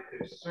sounds like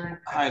there's certain.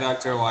 Hi,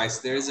 Dr. Weiss.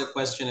 There is a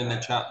question in the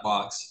chat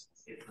box.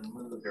 If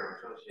removed or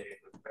associated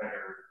with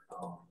better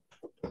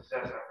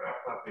success after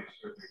epileptic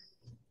surgery.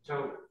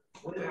 So,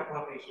 with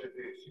epileptic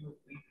surgery, should we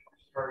be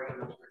targeting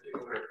those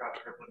particular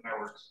fast ripple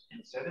networks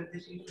instead of the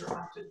seizure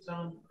onset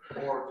zone,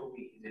 or do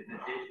we, in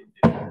addition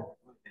to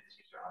the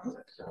seizure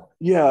onset zone?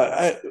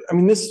 Yeah, I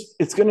mean,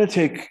 it's going to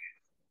take.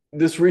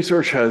 This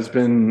research has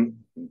been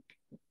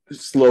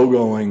slow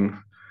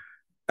going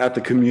at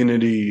the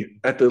community,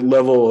 at the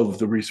level of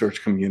the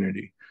research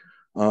community.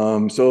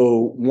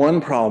 So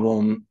one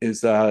problem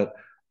is that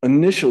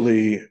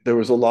initially there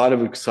was a lot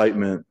of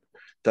excitement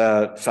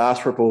that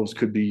fast ripples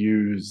could be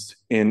used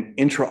in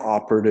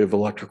intraoperative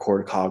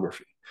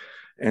electrocorticography.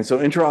 And so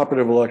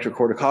intraoperative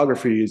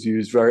electrocorticography is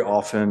used very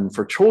often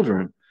for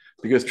children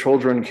because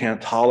children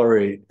can't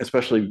tolerate,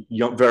 especially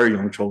very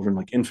young children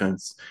like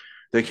infants,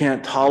 they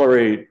can't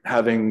tolerate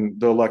having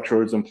the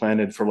electrodes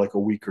implanted for like a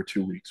week or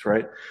 2 weeks,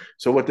 right?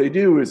 So what they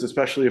do is,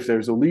 especially if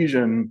there's a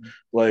lesion,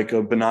 like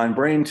a benign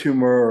brain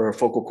tumor or a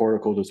focal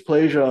cortical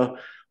dysplasia,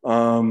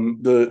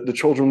 the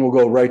children will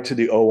go right to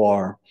the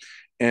OR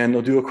and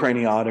they'll do a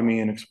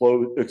craniotomy and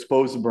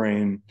expose the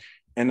brain,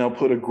 and they'll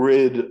put a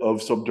grid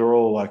of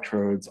subdural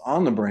electrodes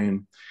on the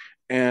brain,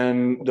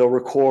 and they'll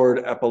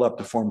record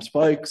epileptiform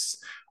spikes.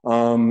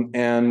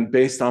 And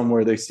based on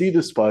where they see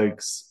the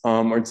spikes,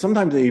 or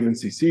sometimes they even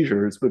see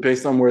seizures, but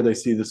based on where they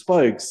see the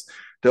spikes,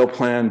 they'll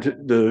plan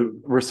the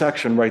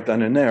resection right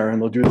then and there,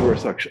 and they'll do the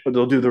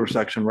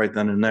resection right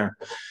then and there.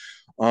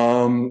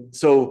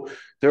 So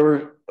there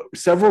were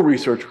several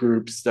research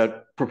groups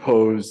that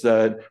proposed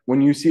that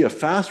when you see a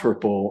fast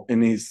ripple in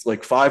these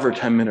like 5 or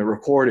 10 minute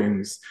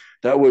recordings,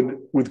 that would,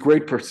 with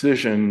great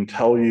precision,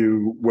 tell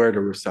you where to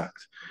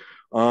resect.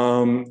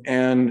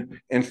 And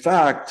in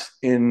fact,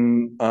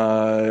 in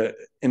the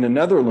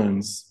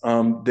Netherlands,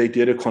 they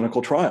did a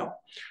clinical trial,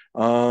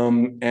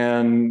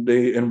 and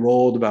they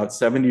enrolled about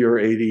 70 or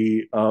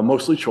 80,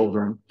 mostly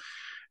children.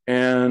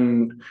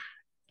 And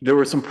there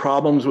were some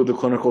problems with the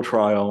clinical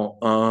trial,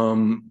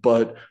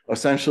 but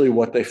essentially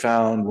what they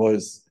found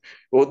was,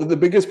 well, the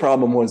biggest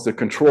problem was the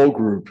control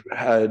group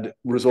had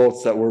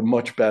results that were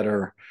much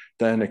better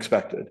than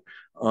expected.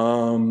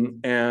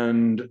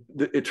 And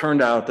it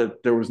turned out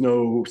that there was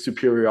no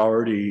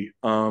superiority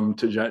to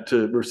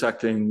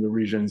resecting the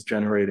regions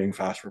generating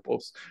fast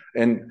ripples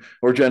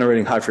or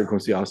generating high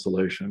frequency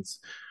oscillations.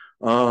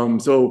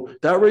 So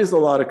that raised a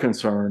lot of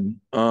concern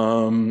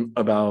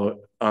about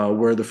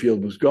where the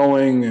field was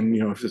going and,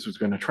 if this was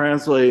going to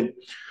translate.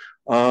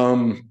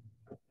 And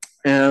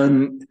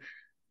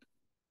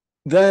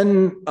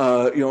then,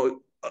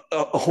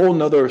 a whole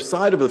nother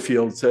side of the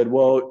field said,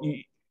 well,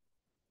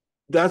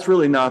 that's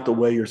really not the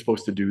way you're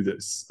supposed to do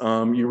this.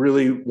 You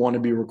really want to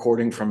be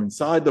recording from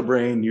inside the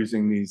brain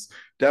using these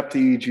depth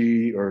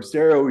EEG or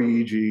stereo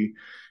EEG.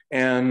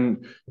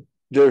 And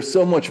there's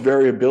so much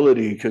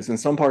variability because in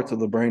some parts of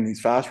the brain, these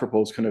fast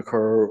ripples can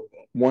occur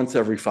once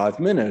every 5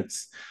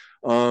 minutes.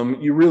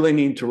 You really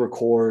need to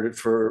record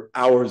for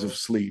hours of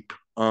sleep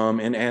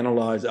and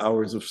analyze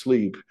hours of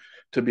sleep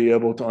to be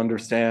able to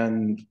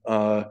understand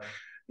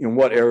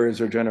what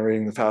areas are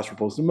generating the fast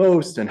ripples the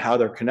most and how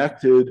they're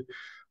connected.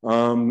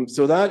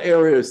 So that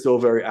area is still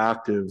very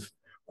active.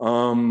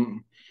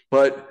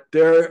 But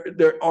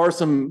there are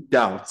some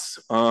doubts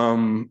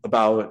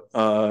about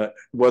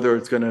whether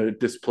it's going to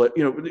display,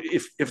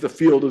 if the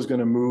field is going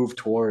to move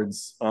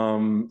towards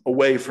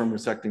away from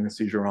resecting the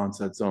seizure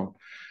onset zone.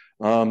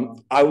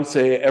 I would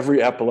say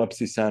every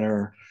epilepsy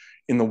center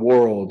in the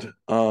world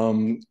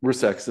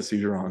resects the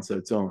seizure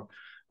onset zone.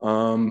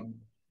 I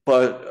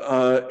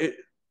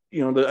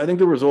think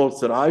the results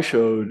that I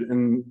showed,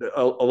 and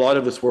a lot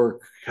of this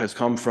work has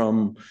come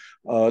from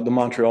the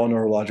Montreal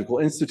Neurological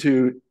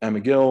Institute and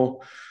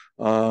McGill.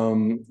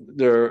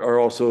 There are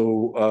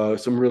also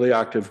some really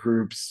active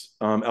groups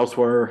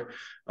elsewhere,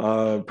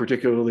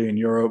 particularly in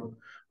Europe.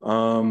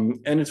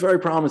 And it's very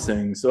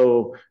promising.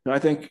 So I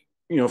think,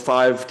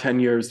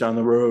 5-10 years down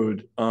the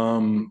road,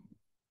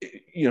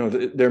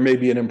 there may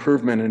be an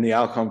improvement in the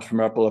outcomes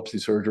from epilepsy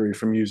surgery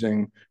from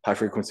using high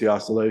frequency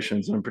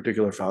oscillations and in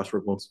particular fast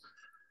ripples.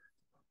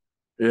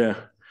 Yeah.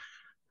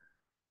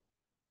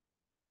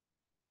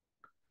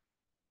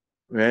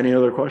 Any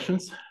other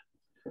questions?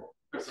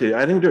 See,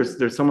 I think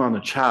there's someone on the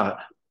chat.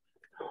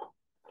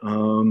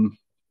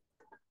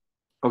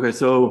 Okay,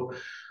 so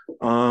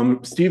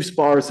Steve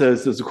Spar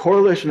says, there's a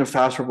correlation of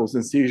fast ripples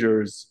and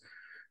seizures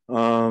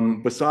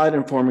beside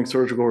informing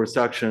surgical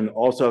resection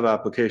also have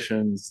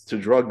applications to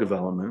drug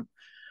development.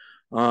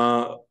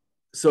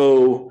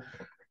 So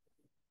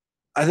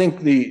I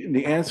think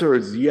the answer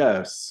is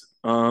yes.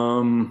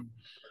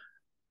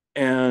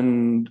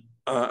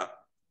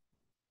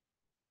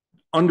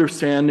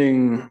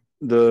 Understanding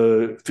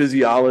the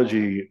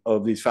physiology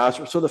of these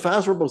so the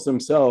fast ripples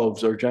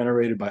themselves are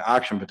generated by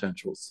action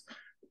potentials.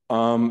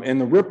 And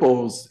the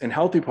ripples in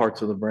healthy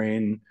parts of the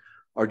brain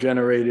are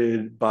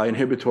generated by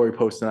inhibitory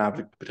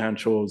postsynaptic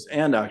potentials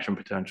and action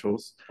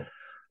potentials.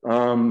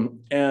 I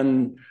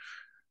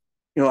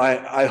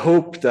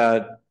hope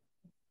that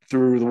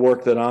through the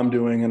work that I'm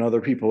doing and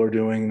other people are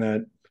doing,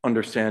 that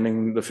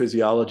understanding the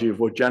physiology of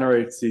what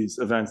generates these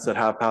events that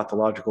have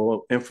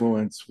pathological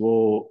influence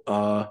will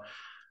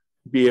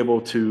be able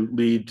to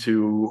lead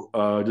to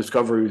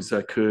discoveries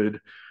that could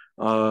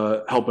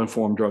help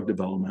inform drug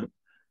development.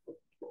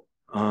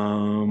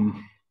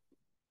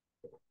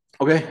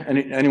 Okay,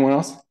 anyone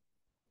else?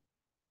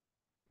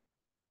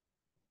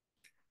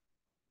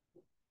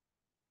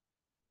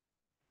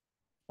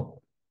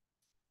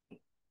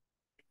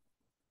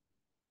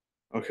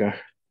 Okay.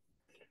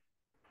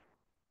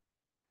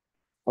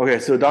 Okay,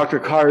 so Dr.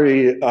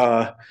 Kari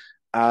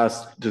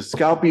asked, does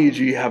scalp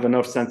EEG have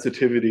enough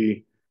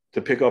sensitivity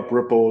to pick up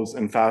ripples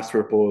and fast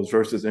ripples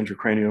versus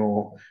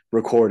intracranial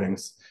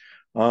recordings?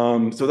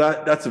 So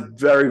that's a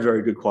very,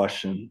 very good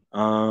question.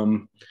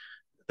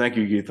 Thank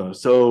you, Geetha.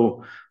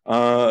 So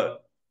Jean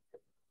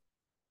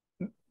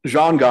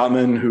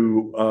Gottman,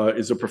 who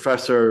is a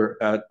professor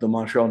at the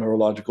Montreal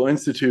Neurological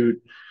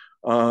Institute,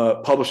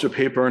 published a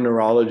paper in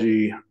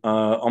Neurology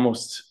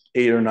almost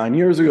 8 or 9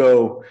 years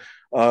ago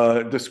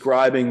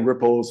describing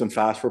ripples and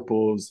fast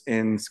ripples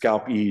in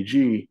scalp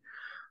EEG.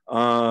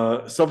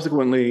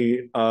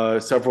 Subsequently,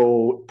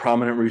 several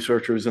prominent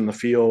researchers in the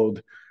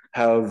field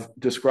have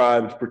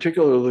described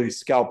particularly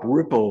scalp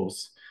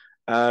ripples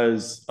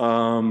as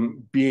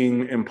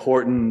being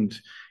important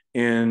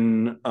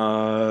in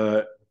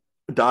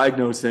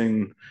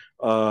diagnosing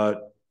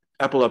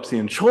epilepsy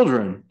in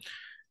children.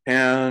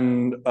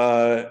 And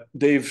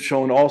they've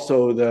shown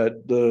also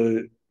that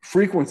the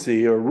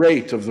frequency or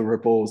rate of the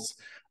ripples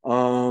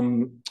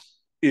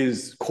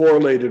is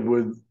correlated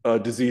with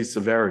disease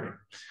severity.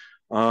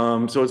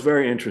 So it's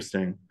very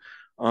interesting.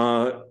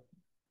 From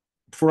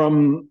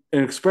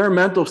an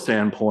experimental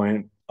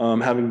standpoint,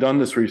 having done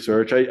this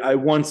research, I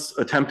once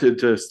attempted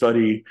to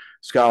study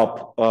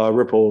scalp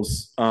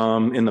ripples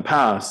in the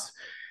past.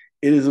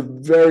 It is a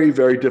very,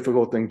 very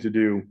difficult thing to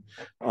do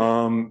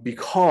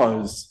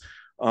because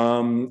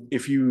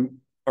if you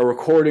are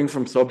recording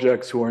from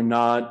subjects who are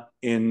not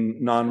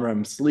in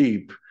non-REM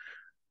sleep,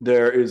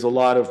 there is a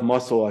lot of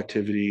muscle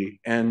activity,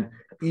 and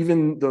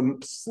even the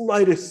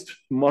slightest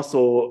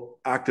muscle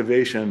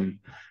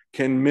activation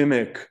can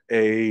mimic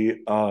a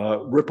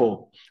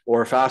ripple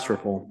or a fast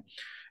ripple.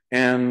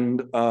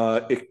 And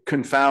it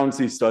confounds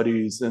these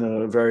studies in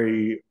a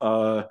very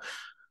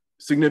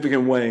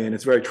significant way, and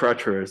it's very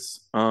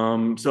treacherous.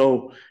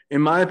 So,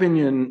 in my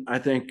opinion, I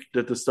think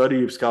that the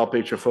study of scalp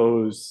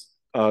HFOs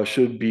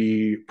should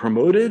be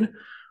promoted,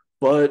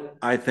 but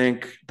I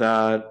think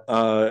that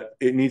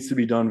it needs to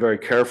be done very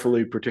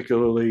carefully,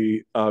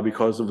 particularly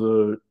because of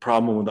the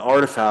problem with the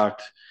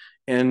artifact.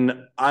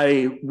 And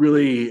I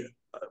really,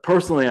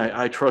 personally,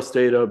 I trust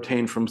data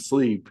obtained from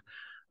sleep,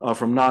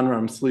 from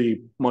non-REM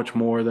sleep, much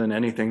more than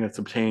anything that's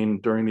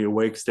obtained during the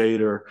awake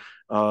state or,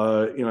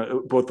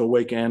 both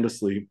awake and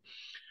asleep.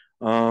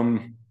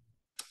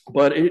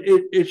 But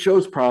it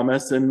shows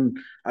promise. And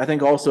I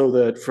think also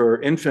that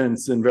for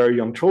infants and very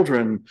young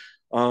children,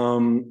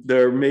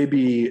 there may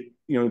be,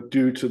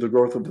 due to the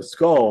growth of the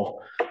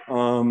skull,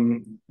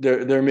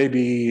 there may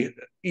be,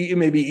 it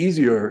may be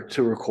easier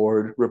to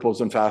record ripples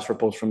and fast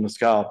ripples from the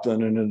scalp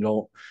than an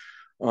adult.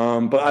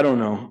 But I don't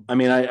know. I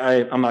mean,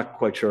 I'm not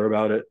quite sure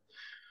about it.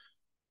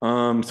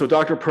 So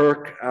Dr.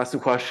 Perk asked the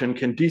question,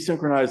 can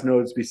desynchronized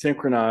nodes be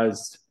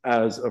synchronized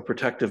as a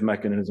protective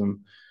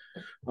mechanism?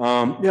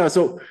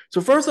 So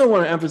first I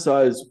want to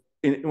emphasize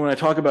when I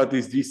talk about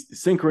these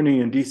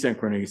synchrony and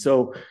desynchrony.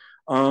 So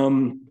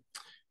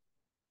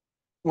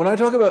when I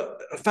talk about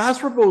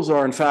fast ripples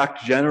are in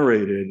fact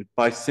generated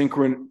by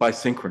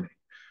synchrony.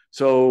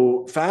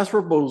 So fast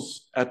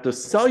ripples at the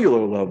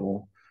cellular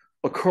level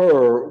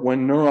occur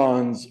when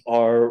neurons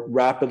are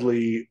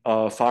rapidly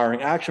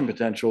firing action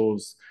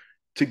potentials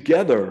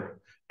together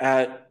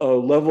at a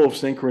level of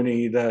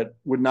synchrony that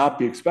would not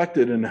be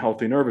expected in a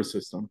healthy nervous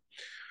system.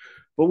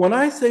 But when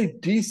I say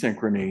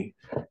desynchrony,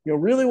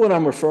 really what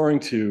I'm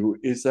referring to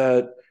is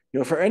that,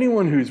 for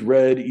anyone who's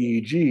read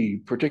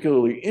EEG,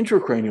 particularly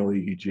intracranial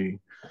EEG,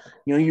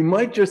 you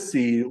might just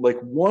see like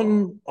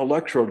one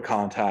electrode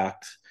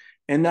contact,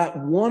 and that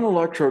one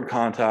electrode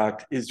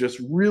contact is just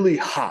really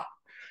hot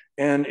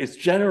and it's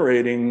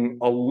generating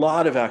a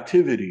lot of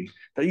activity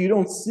that you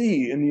don't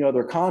see in the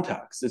other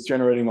contacts. It's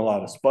generating a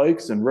lot of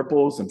spikes and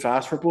ripples and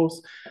fast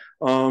ripples.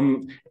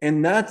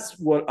 And that's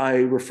what I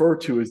refer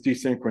to as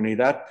desynchrony.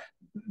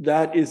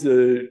 That is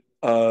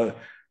a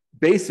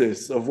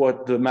basis of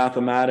what the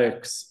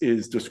mathematics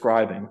is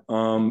describing.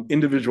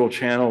 Individual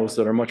channels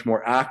that are much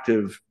more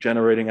active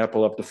generating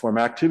epileptiform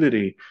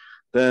activity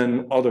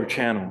than other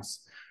channels.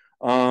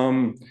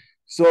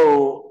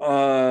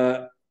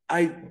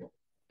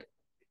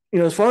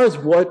 As far as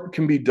what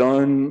can be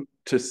done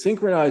to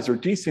synchronize or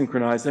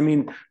desynchronize, I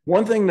mean,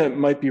 one thing that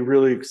might be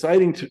really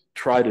exciting to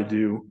try to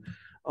do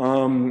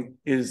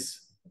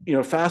is,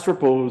 fast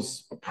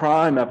ripples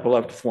prime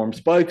epileptiform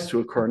spikes to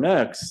occur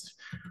next.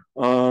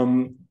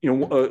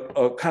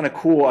 A kind of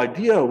cool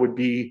idea would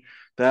be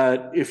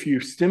that if you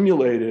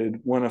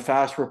stimulated when a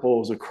fast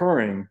ripple is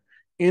occurring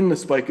in the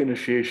spike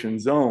initiation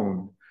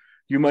zone,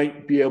 you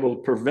might be able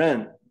to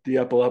prevent the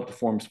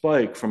epileptiform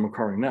spike from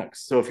occurring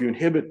next. So if you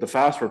inhibit the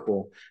fast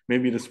ripple,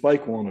 maybe the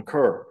spike won't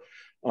occur.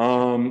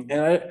 And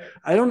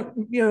I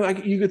don't,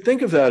 you could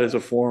think of that as a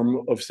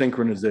form of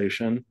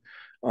synchronization.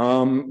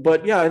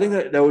 But yeah, I think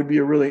that would be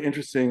a really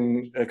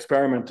interesting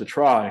experiment to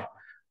try.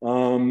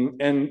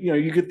 And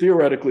you could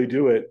theoretically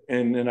do it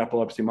in an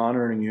epilepsy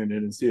monitoring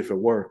unit and see if it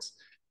works.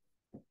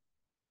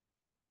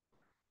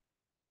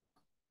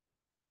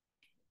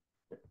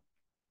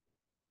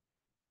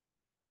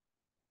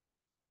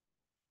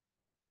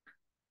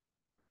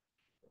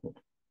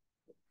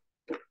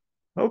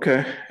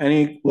 Okay,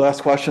 any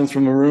last questions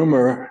from the room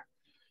or?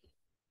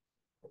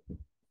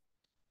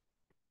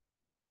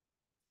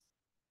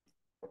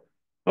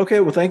 Okay,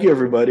 well, thank you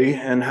everybody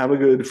and have a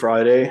good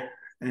Friday.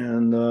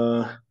 And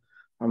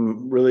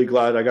I'm really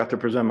glad I got to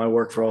present my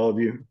work for all of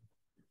you.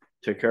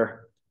 Take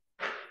care.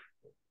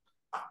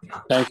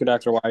 Thank you,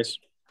 Dr. Weiss.